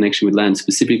deeper connection with land,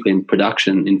 specifically in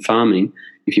production, in farming.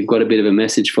 If you've got a bit of a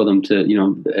message for them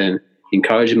to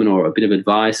encouragement or a bit of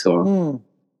advice or.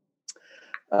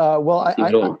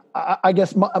 Well, I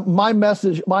guess my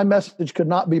message could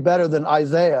not be better than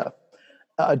Isaiah.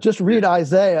 Just read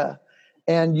Isaiah,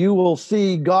 and you will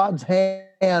see God's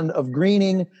hand of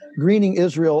greening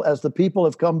Israel as the people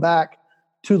have come back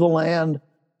to the land,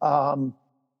 and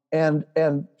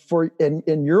for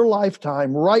in your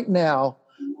lifetime right now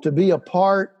to be a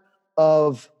part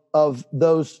of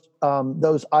those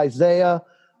Isaiah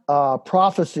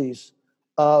prophecies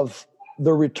of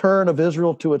the return of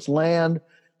Israel to its land.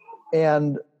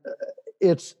 And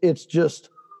it's just,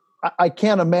 I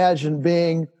can't imagine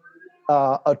being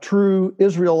a true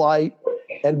Israelite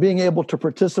and being able to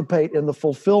participate in the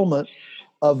fulfillment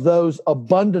of those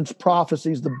abundance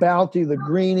prophecies, the bounty, the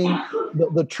greening,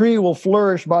 the tree will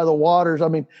flourish by the waters. I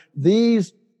mean,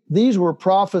 these were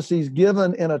prophecies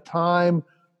given in a time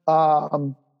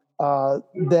that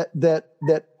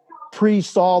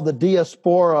pre-saw the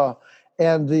diaspora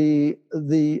and I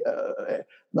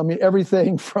mean,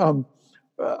 everything from,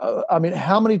 I mean,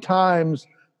 how many times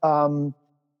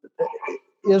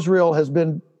Israel has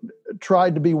been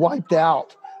tried to be wiped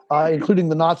out, including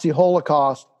the Nazi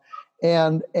Holocaust.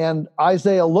 And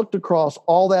Isaiah looked across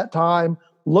all that time,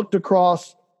 looked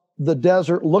across the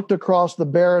desert, looked across the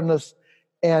barrenness,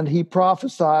 and he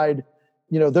prophesied,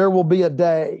 there will be a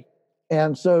day.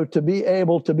 And so to be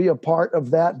able to be a part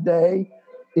of that day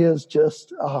is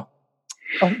just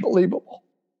unbelievable.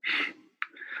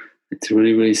 It's a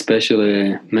really, really special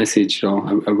message,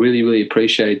 Joel. I really, really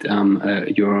appreciate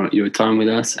your time with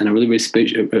us, and I really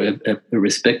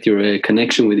respect your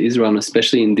connection with Israel, and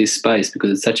especially in this space,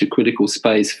 because it's such a critical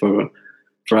space for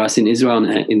us in Israel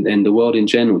and the world in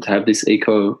general to have this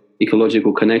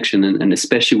ecological connection, and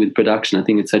especially with production. I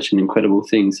think it's such an incredible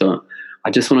thing. So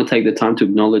I just want to take the time to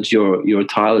acknowledge your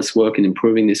tireless work in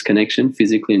improving this connection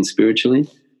physically and spiritually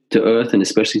to earth, and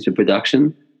especially to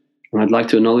production. And I'd like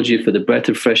to acknowledge you for the breath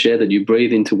of fresh air that you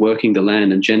breathe into working the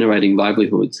land and generating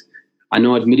livelihoods. I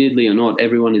know, admittedly or not,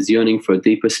 everyone is yearning for a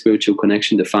deeper spiritual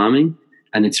connection to farming,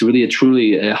 and it's really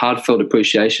a heartfelt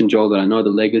appreciation, Joel, that I know the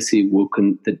legacy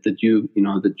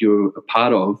that you're a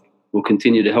part of will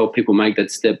continue to help people make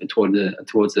that step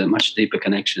towards a much deeper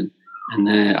connection. And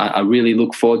I really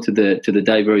look forward to the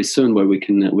day very soon where we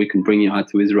can bring you out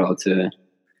to Israel to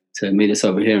meet us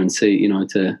over here and see,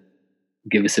 to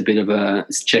give us a bit of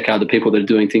check out the people that are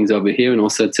doing things over here, and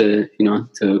also to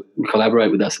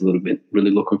collaborate with us a little bit. Really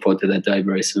looking forward to that day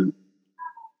very soon.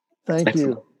 Thank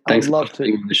you. Thanks I'd love for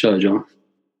being on the show, John.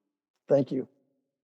 Thank you.